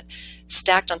black granite,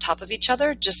 stacked on top of each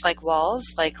other, just like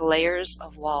walls, like layers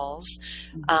of walls.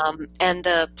 And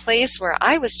the place where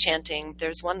I was chanting,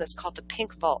 there's one that's called the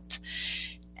Pink Vault.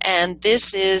 And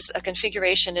this is a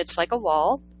configuration, it's like a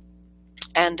wall,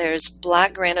 and there's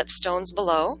black granite stones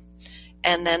below,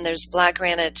 and then there's black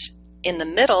granite in the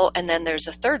middle, and then there's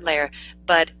a third layer.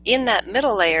 But in that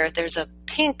middle layer, there's a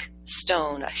pink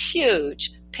stone, a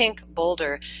huge pink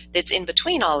boulder that's in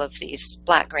between all of these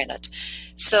black granite.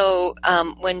 So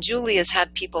when Julie has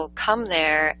had people come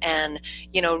there and,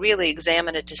 really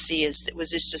examine it to see,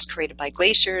 was this just created by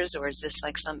glaciers, or is this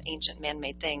like some ancient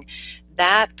man-made thing?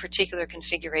 That particular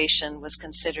configuration was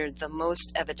considered the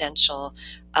most evidential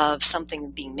of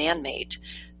something being man-made,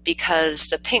 because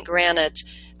the pink granite,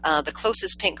 the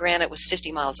closest pink granite was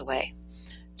 50 miles away.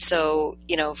 So,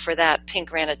 for that pink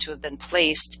granite to have been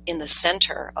placed in the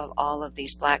center of all of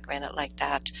these black granite like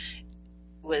that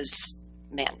was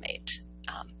man-made.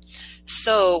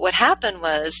 So what happened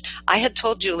was, I had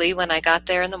told Julie when I got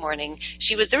there in the morning,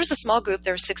 there was a small group,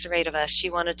 there were 6 or 8 of us. She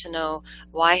wanted to know,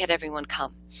 why had everyone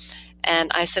come?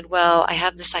 And I said, well, I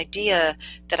have this idea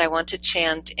that I want to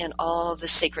chant in all the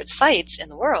sacred sites in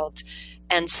the world.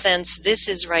 And since this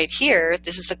is right here,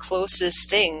 this is the closest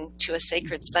thing to a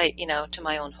sacred site, to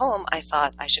my own home, I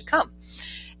thought I should come.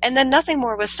 And then nothing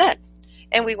more was said.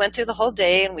 And we went through the whole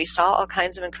day and we saw all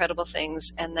kinds of incredible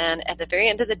things. And then at the very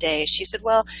end of the day, she said,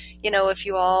 well, if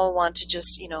you all want to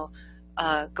just,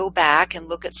 go back and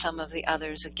look at some of the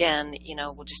others again,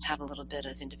 we'll just have a little bit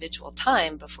of individual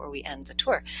time before we end the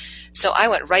tour. So I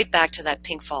went right back to that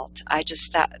Pink Vault.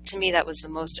 To me, that was the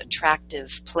most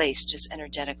attractive place, just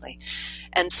energetically.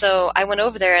 And so I went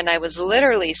over there and I was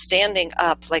literally standing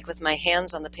up, like with my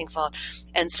hands on the Pink Vault.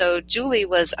 And so Julie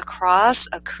was across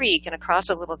a creek and across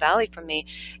a little valley from me.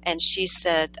 And she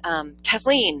said,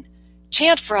 Kathleen,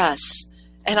 chant for us.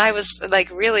 And I was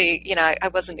like, really, I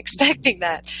wasn't expecting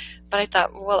that. But I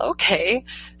thought, well, okay.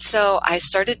 So I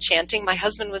started chanting. My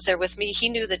husband was there with me. He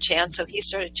knew the chant, so he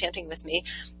started chanting with me.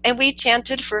 And we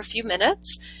chanted for a few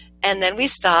minutes. And then we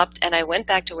stopped, and I went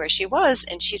back to where she was.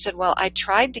 And she said, well, I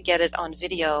tried to get it on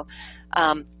video,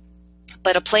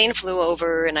 but a plane flew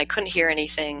over, and I couldn't hear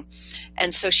anything.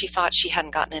 And so she thought she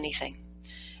hadn't gotten anything.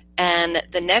 And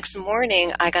the next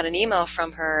morning, I got an email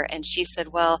from her, and she said,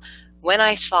 well, when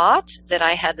I thought that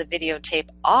I had the videotape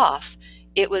off,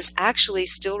 it was actually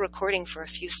still recording for a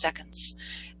few seconds.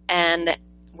 And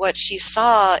what she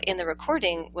saw in the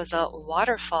recording was a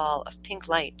waterfall of pink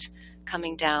light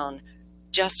coming down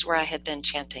just where I had been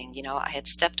chanting. I had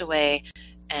stepped away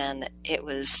and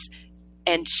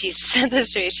and she said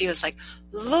this to me, she was like,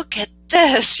 look at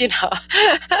this,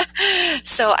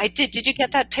 So I did. Did you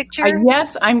get that picture?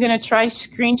 Yes, I'm going to try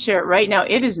screen share it right now.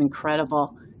 It is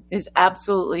incredible. It is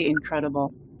absolutely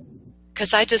incredible.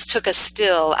 Because I just took a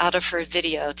still out of her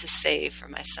video to save for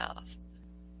myself.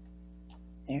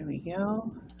 There we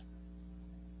go.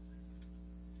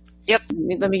 Yep.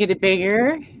 Let me get it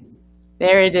bigger.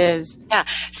 There it is. Yeah.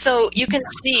 So you can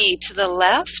see to the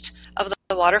left of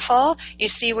the waterfall, you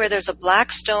see where there's a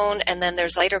black stone and then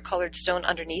there's lighter colored stone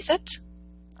underneath it.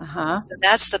 Uh-huh. So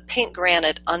that's the pink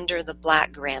granite under the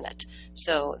black granite.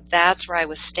 So that's where I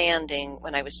was standing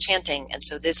when I was chanting. And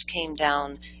so this came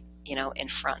down, in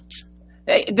front.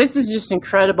 This is just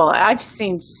incredible. I've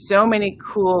seen so many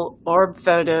cool orb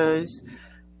photos,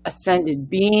 ascended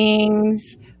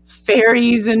beings,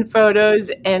 fairies in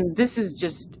photos, and this is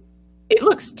just, it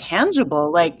looks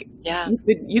tangible. Like, yeah,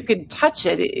 you could touch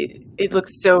it. It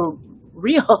looks so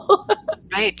real.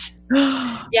 Right.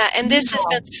 Yeah, and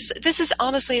this is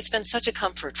honestly, it's been such a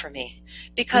comfort for me,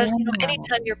 because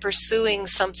anytime you're pursuing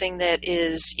something that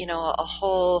is, a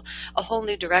whole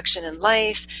new direction in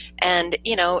life, and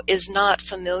is not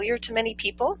familiar to many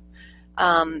people,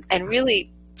 and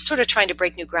really sort of trying to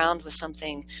break new ground with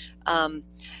something,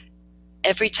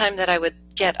 every time that I would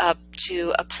get up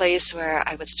to a place where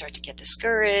I would start to get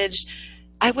discouraged,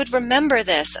 I would remember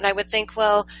this and I would think,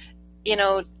 well,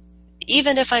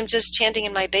 even if I'm just chanting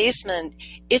in my basement,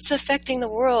 it's affecting the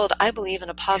world, I believe, in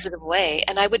a positive way.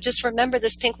 And I would just remember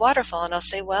this pink waterfall, and I'll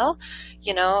say, well,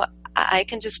 I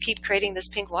can just keep creating this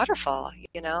pink waterfall,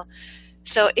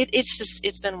 So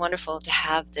it's been wonderful to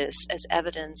have this as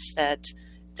evidence that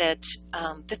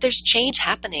there's change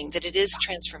happening, that it is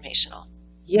transformational.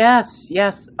 Yes.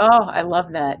 Oh, I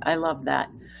love that.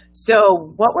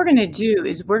 So what we're going to do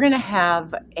is we're going to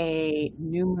have a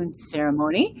new moon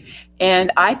ceremony.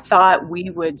 And I thought we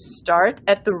would start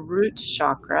at the root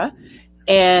chakra.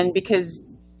 And because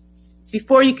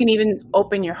before you can even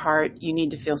open your heart, you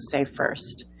need to feel safe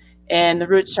first. And the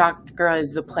root chakra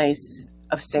is the place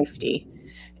of safety.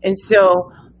 And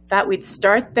so thought we'd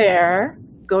start there,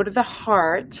 go to the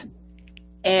heart,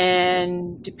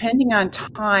 and depending on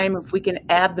time, if we can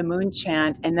add the moon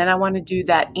chant, and then I want to do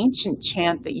that ancient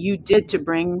chant that you did to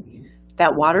bring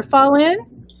that waterfall in.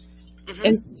 Mm-hmm.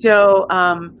 And so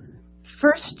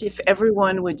first, if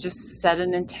everyone would just set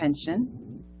an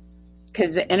intention,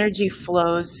 because the energy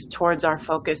flows towards our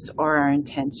focus or our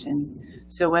intention.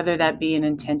 So whether that be an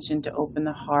intention to open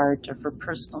the heart or for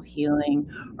personal healing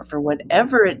or for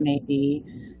whatever it may be,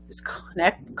 just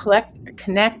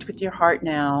connect with your heart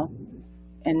now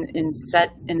and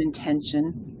set an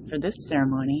intention for this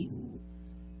ceremony.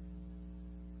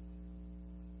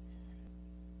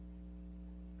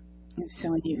 And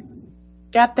so when you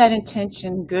got that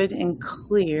intention good and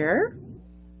clear,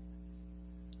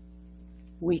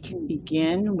 we can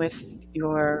begin with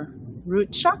your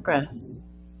root chakra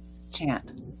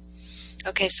chant.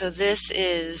 Okay, so this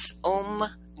is Om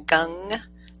Gang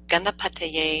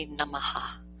Ganapataye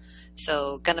Namaha.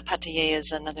 So Ganapataye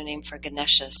is another name for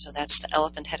Ganesha, so that's the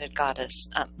elephant-headed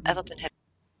goddess,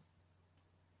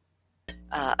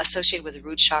 associated with the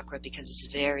root chakra because it's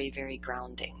very, very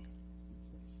grounding.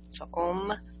 So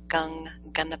Om Gang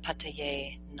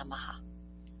Ganapataye Namaha.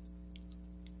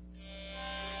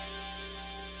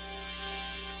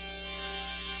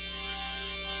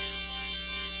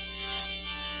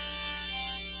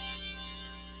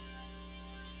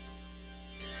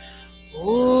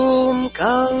 Om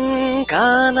Gang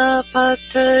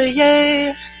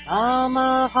Ganapataye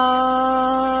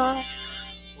Namaha.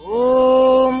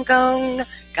 Om Gang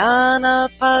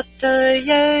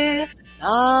Ganapataye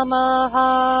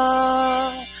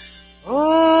Namaha.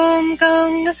 Om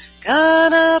Gang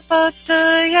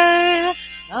Ganapataye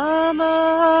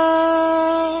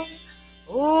Namaha.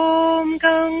 Om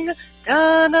Gang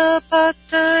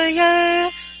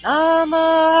Ganapataye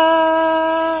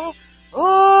Namaha.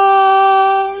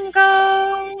 Om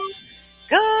Gang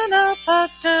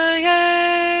Ganapataye.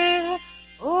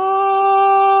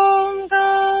 Om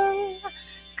Gang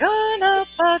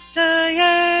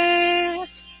Ganapataye.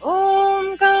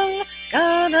 Om Gang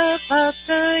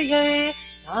Ganapataye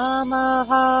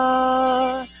Namaha.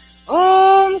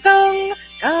 Om Gang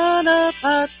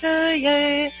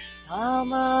Ganapataye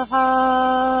Namaha.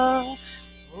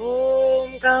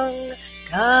 Om Gang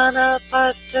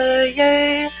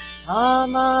Ganapataye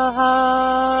Namaha.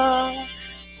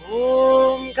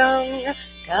 Om Gang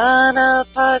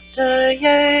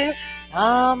Ganapataye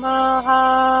Namaha.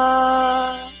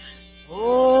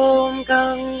 Om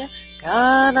Gang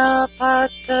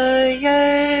Ganapataye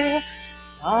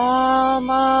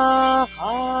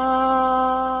Namaha.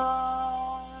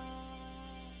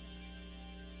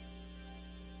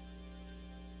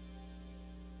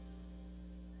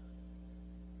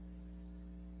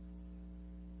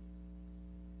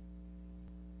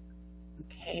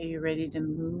 Okay, you ready to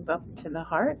move up to the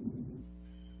heart?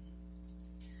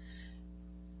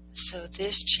 So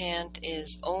this chant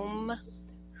is Om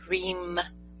Hreem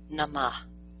Namah.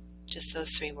 Just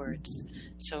those three words.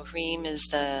 So Hreem is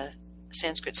the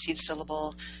Sanskrit seed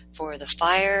syllable for the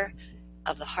fire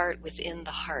of the heart within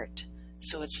the heart.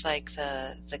 So it's like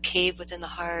the cave within the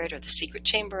heart, or the secret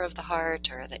chamber of the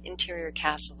heart, or the interior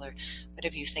castle, or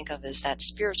whatever you think of as that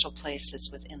spiritual place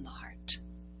that's within the heart.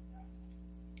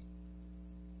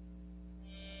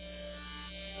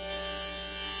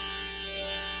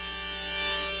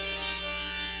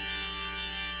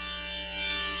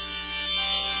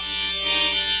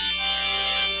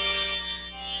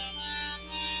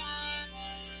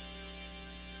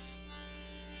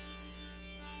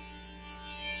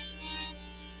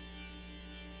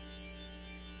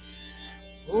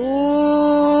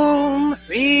 Om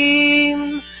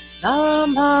Hreem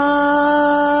Namah.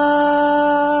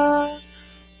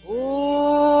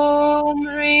 Om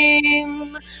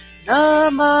Hreem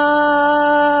Namah.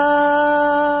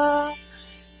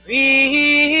 Hreem.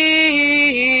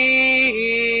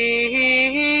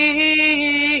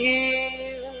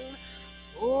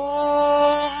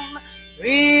 Om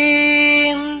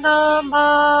Hreem Namah.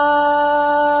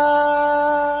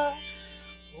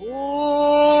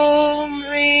 Om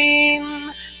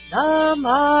Hreem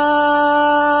Namah.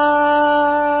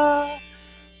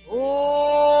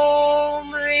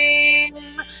 Om Hreem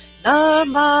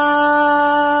Namah.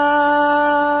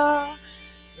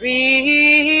 Hreem.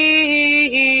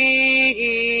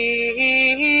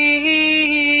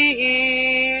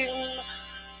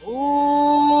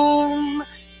 Om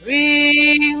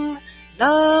Hreem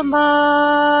Namah.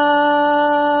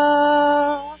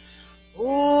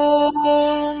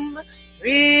 Om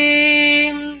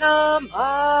Hreem Namah.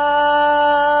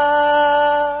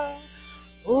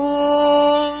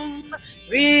 Om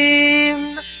Hreem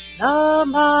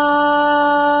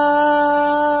Namah.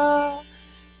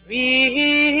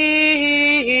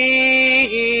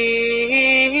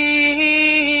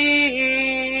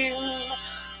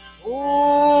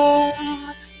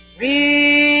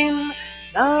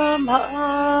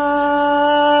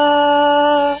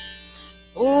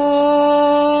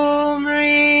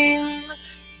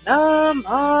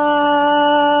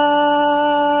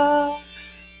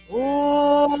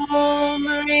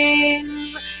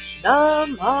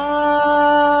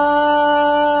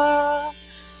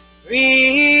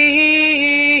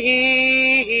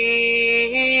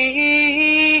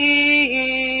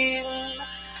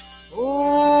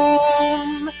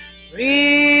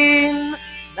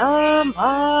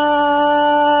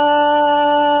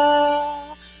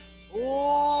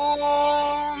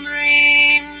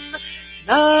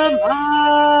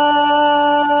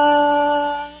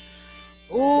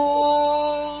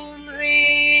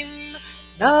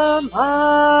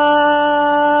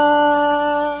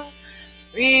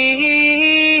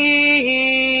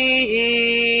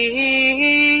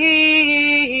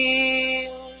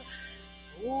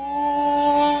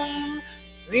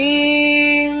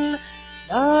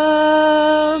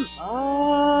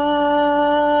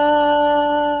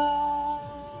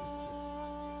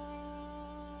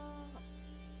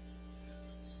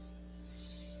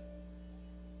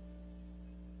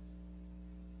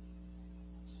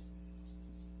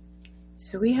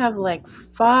 So we have like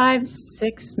 5,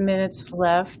 6 minutes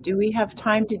left. Do we have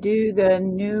time to do the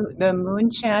moon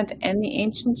chant and the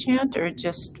ancient chant, or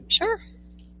just Sure.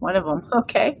 one of them?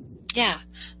 Okay. Yeah.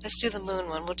 Let's do the moon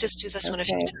one. We'll just do this one a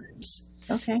few Okay. times.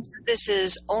 Okay. So this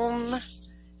is Om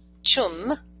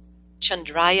Chum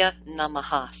Chandraya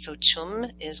Namaha. So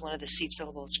Chum is one of the seed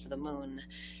syllables for the moon,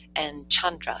 and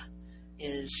Chandra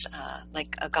is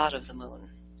like a god of the moon.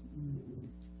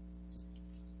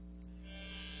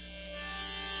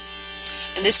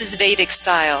 And this is Vedic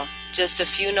style, just a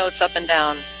few notes up and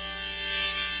down.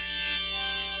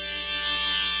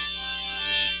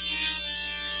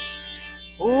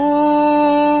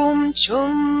 Om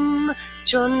Chum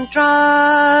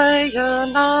Chandraya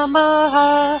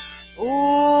Namaha.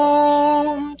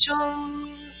 Om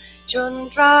Chum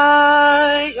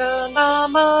Chandraya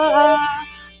Namaha.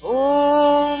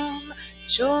 Om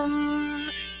Chum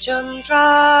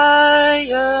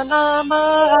Chandraya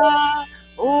Namaha.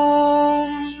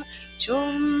 Om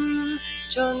Chum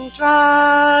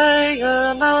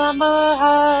Chandraya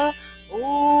Namaha.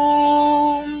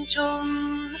 Om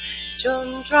Chum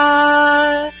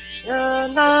Chandraya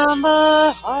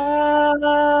Namaha.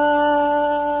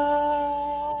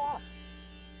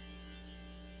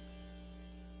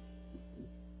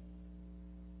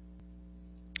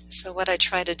 So what I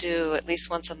try to do at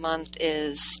least once a month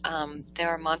is there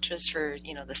are mantras for,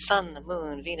 the sun, the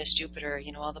moon, Venus, Jupiter,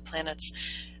 all the planets.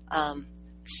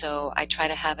 So I try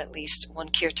to have at least one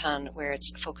kirtan where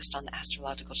it's focused on the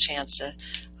astrological chants to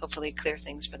hopefully clear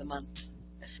things for the month.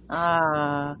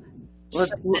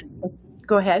 Let's,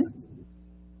 go ahead.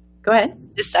 Go ahead.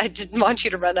 I didn't want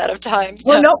you to run out of time. So.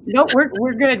 Well, no,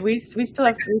 we're good. We still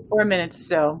have 3-4 minutes,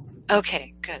 so.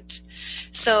 Okay, good.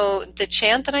 So the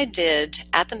chant that I did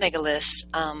at the megaliths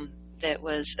that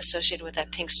was associated with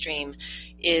that pink stream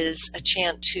is a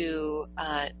chant to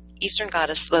Eastern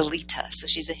goddess Lalita. So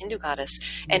she's a Hindu goddess.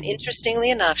 And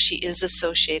interestingly enough, she is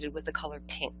associated with the color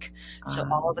pink. So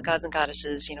all of the gods and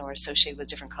goddesses, are associated with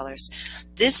different colors.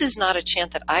 This is not a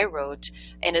chant that I wrote,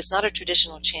 and it's not a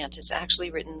traditional chant. It's actually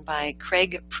written by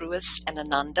Craig Pruis and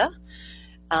Ananda.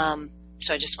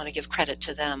 So I just want to give credit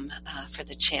to them for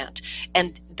the chant.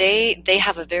 And they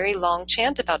have a very long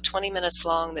chant, about 20 minutes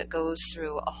long, that goes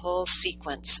through a whole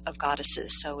sequence of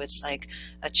goddesses. So it's like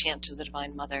a chant to the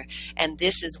Divine Mother. And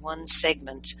this is one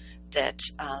segment that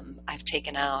I've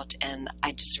taken out, and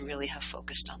I just really have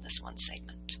focused on this one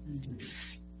segment.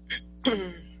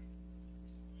 Mm-hmm.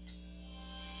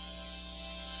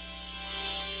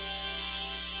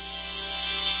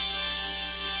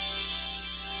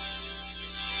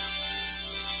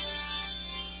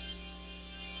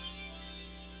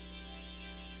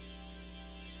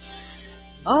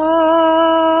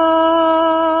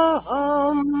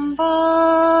 Amba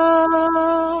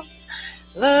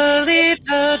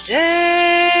Lalita Devi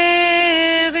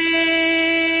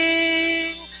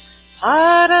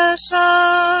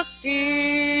Parashakti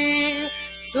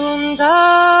Sundari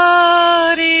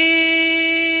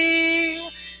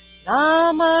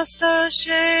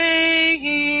Namastashe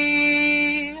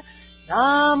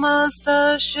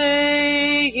Namastashe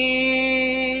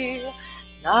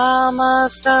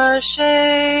Namastashe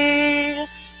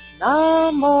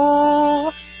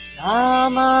Namo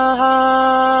Namaha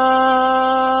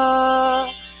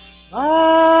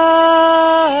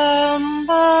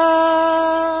Amba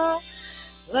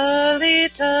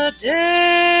Lalita Devi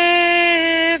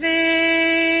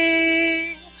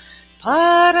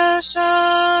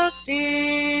Parashakti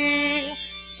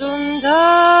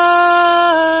Sundari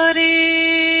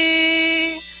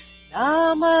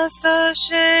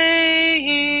Namastashe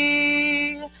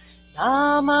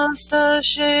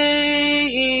Namastashe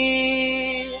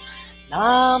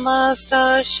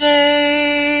Namastashe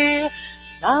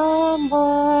Namo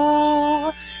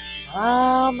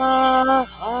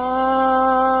Namaha.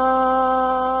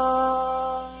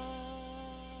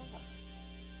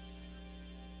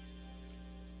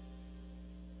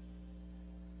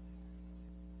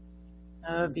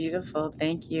 Oh, beautiful.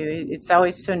 Thank you. It's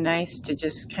always so nice to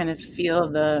just kind of feel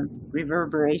the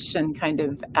reverberation kind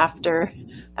of after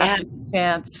the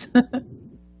chants.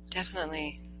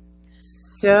 Definitely.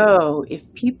 So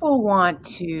if people want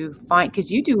to find,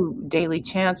 because you do daily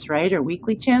chants, right? Or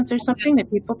weekly chants or something that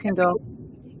people can go.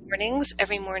 Mornings,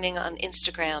 every morning on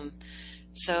Instagram.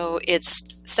 So it's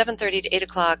 7:30 to 8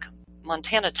 o'clock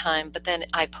Montana time, but then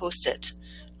I post it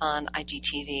on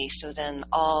IGTV. So then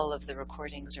all of the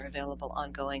recordings are available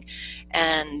ongoing.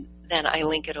 And then I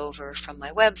link it over from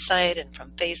my website and from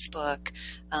Facebook.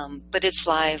 But it's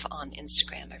live on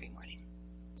Instagram every morning.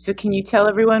 So can you tell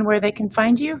everyone where they can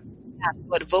find you?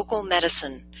 What Vocal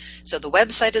Medicine. So the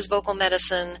website is Vocal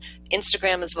Medicine,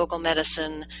 Instagram is Vocal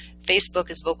Medicine, Facebook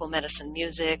is Vocal Medicine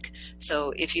Music.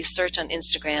 So if you search on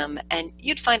Instagram, and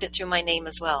you'd find it through my name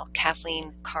as well,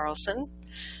 Kathleen Carlson.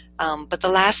 But the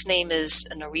last name is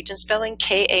a Norwegian spelling,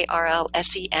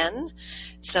 Karlsen.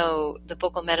 So the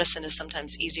Vocal Medicine is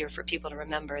sometimes easier for people to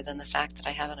remember than the fact that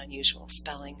I have an unusual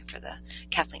spelling for the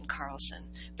Kathleen Carlson.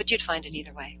 But you'd find it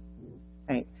either way.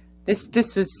 Right.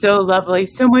 This was so lovely.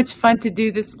 So much fun to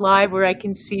do this live where I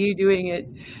can see you doing it.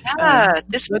 Yeah,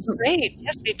 this was great.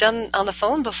 Yes, we've done on the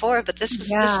phone before, but this was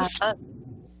fun.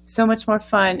 So much more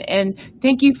fun. And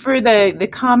thank you for the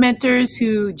commenters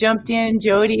who jumped in,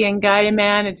 Jody and Gaia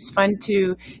Man. It's fun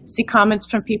to see comments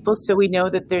from people so we know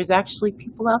that there's actually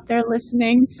people out there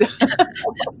listening. So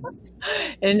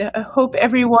and I hope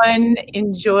everyone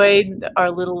enjoyed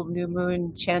our little new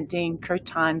moon chanting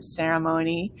kirtan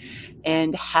ceremony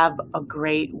and have a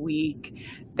great week.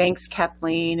 Thanks,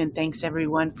 Kathleen, and thanks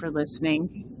everyone for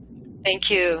listening. Thank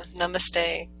you.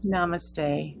 Namaste.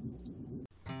 Namaste.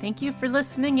 Thank you for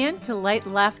listening in to Light,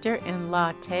 Laughter, and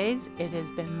Lattes. It has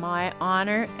been my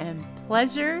honor and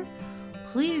pleasure.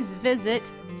 Please visit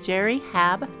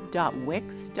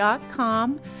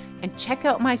jerryhab.wix.com and check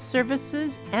out my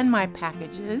services and my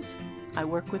packages. I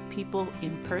work with people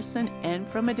in person and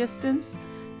from a distance,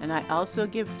 and I also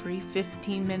give free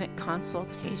 15-minute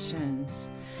consultations.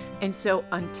 And so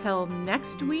until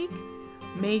next week,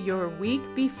 may your week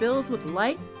be filled with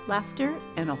light, laughter,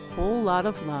 and a whole lot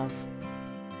of love.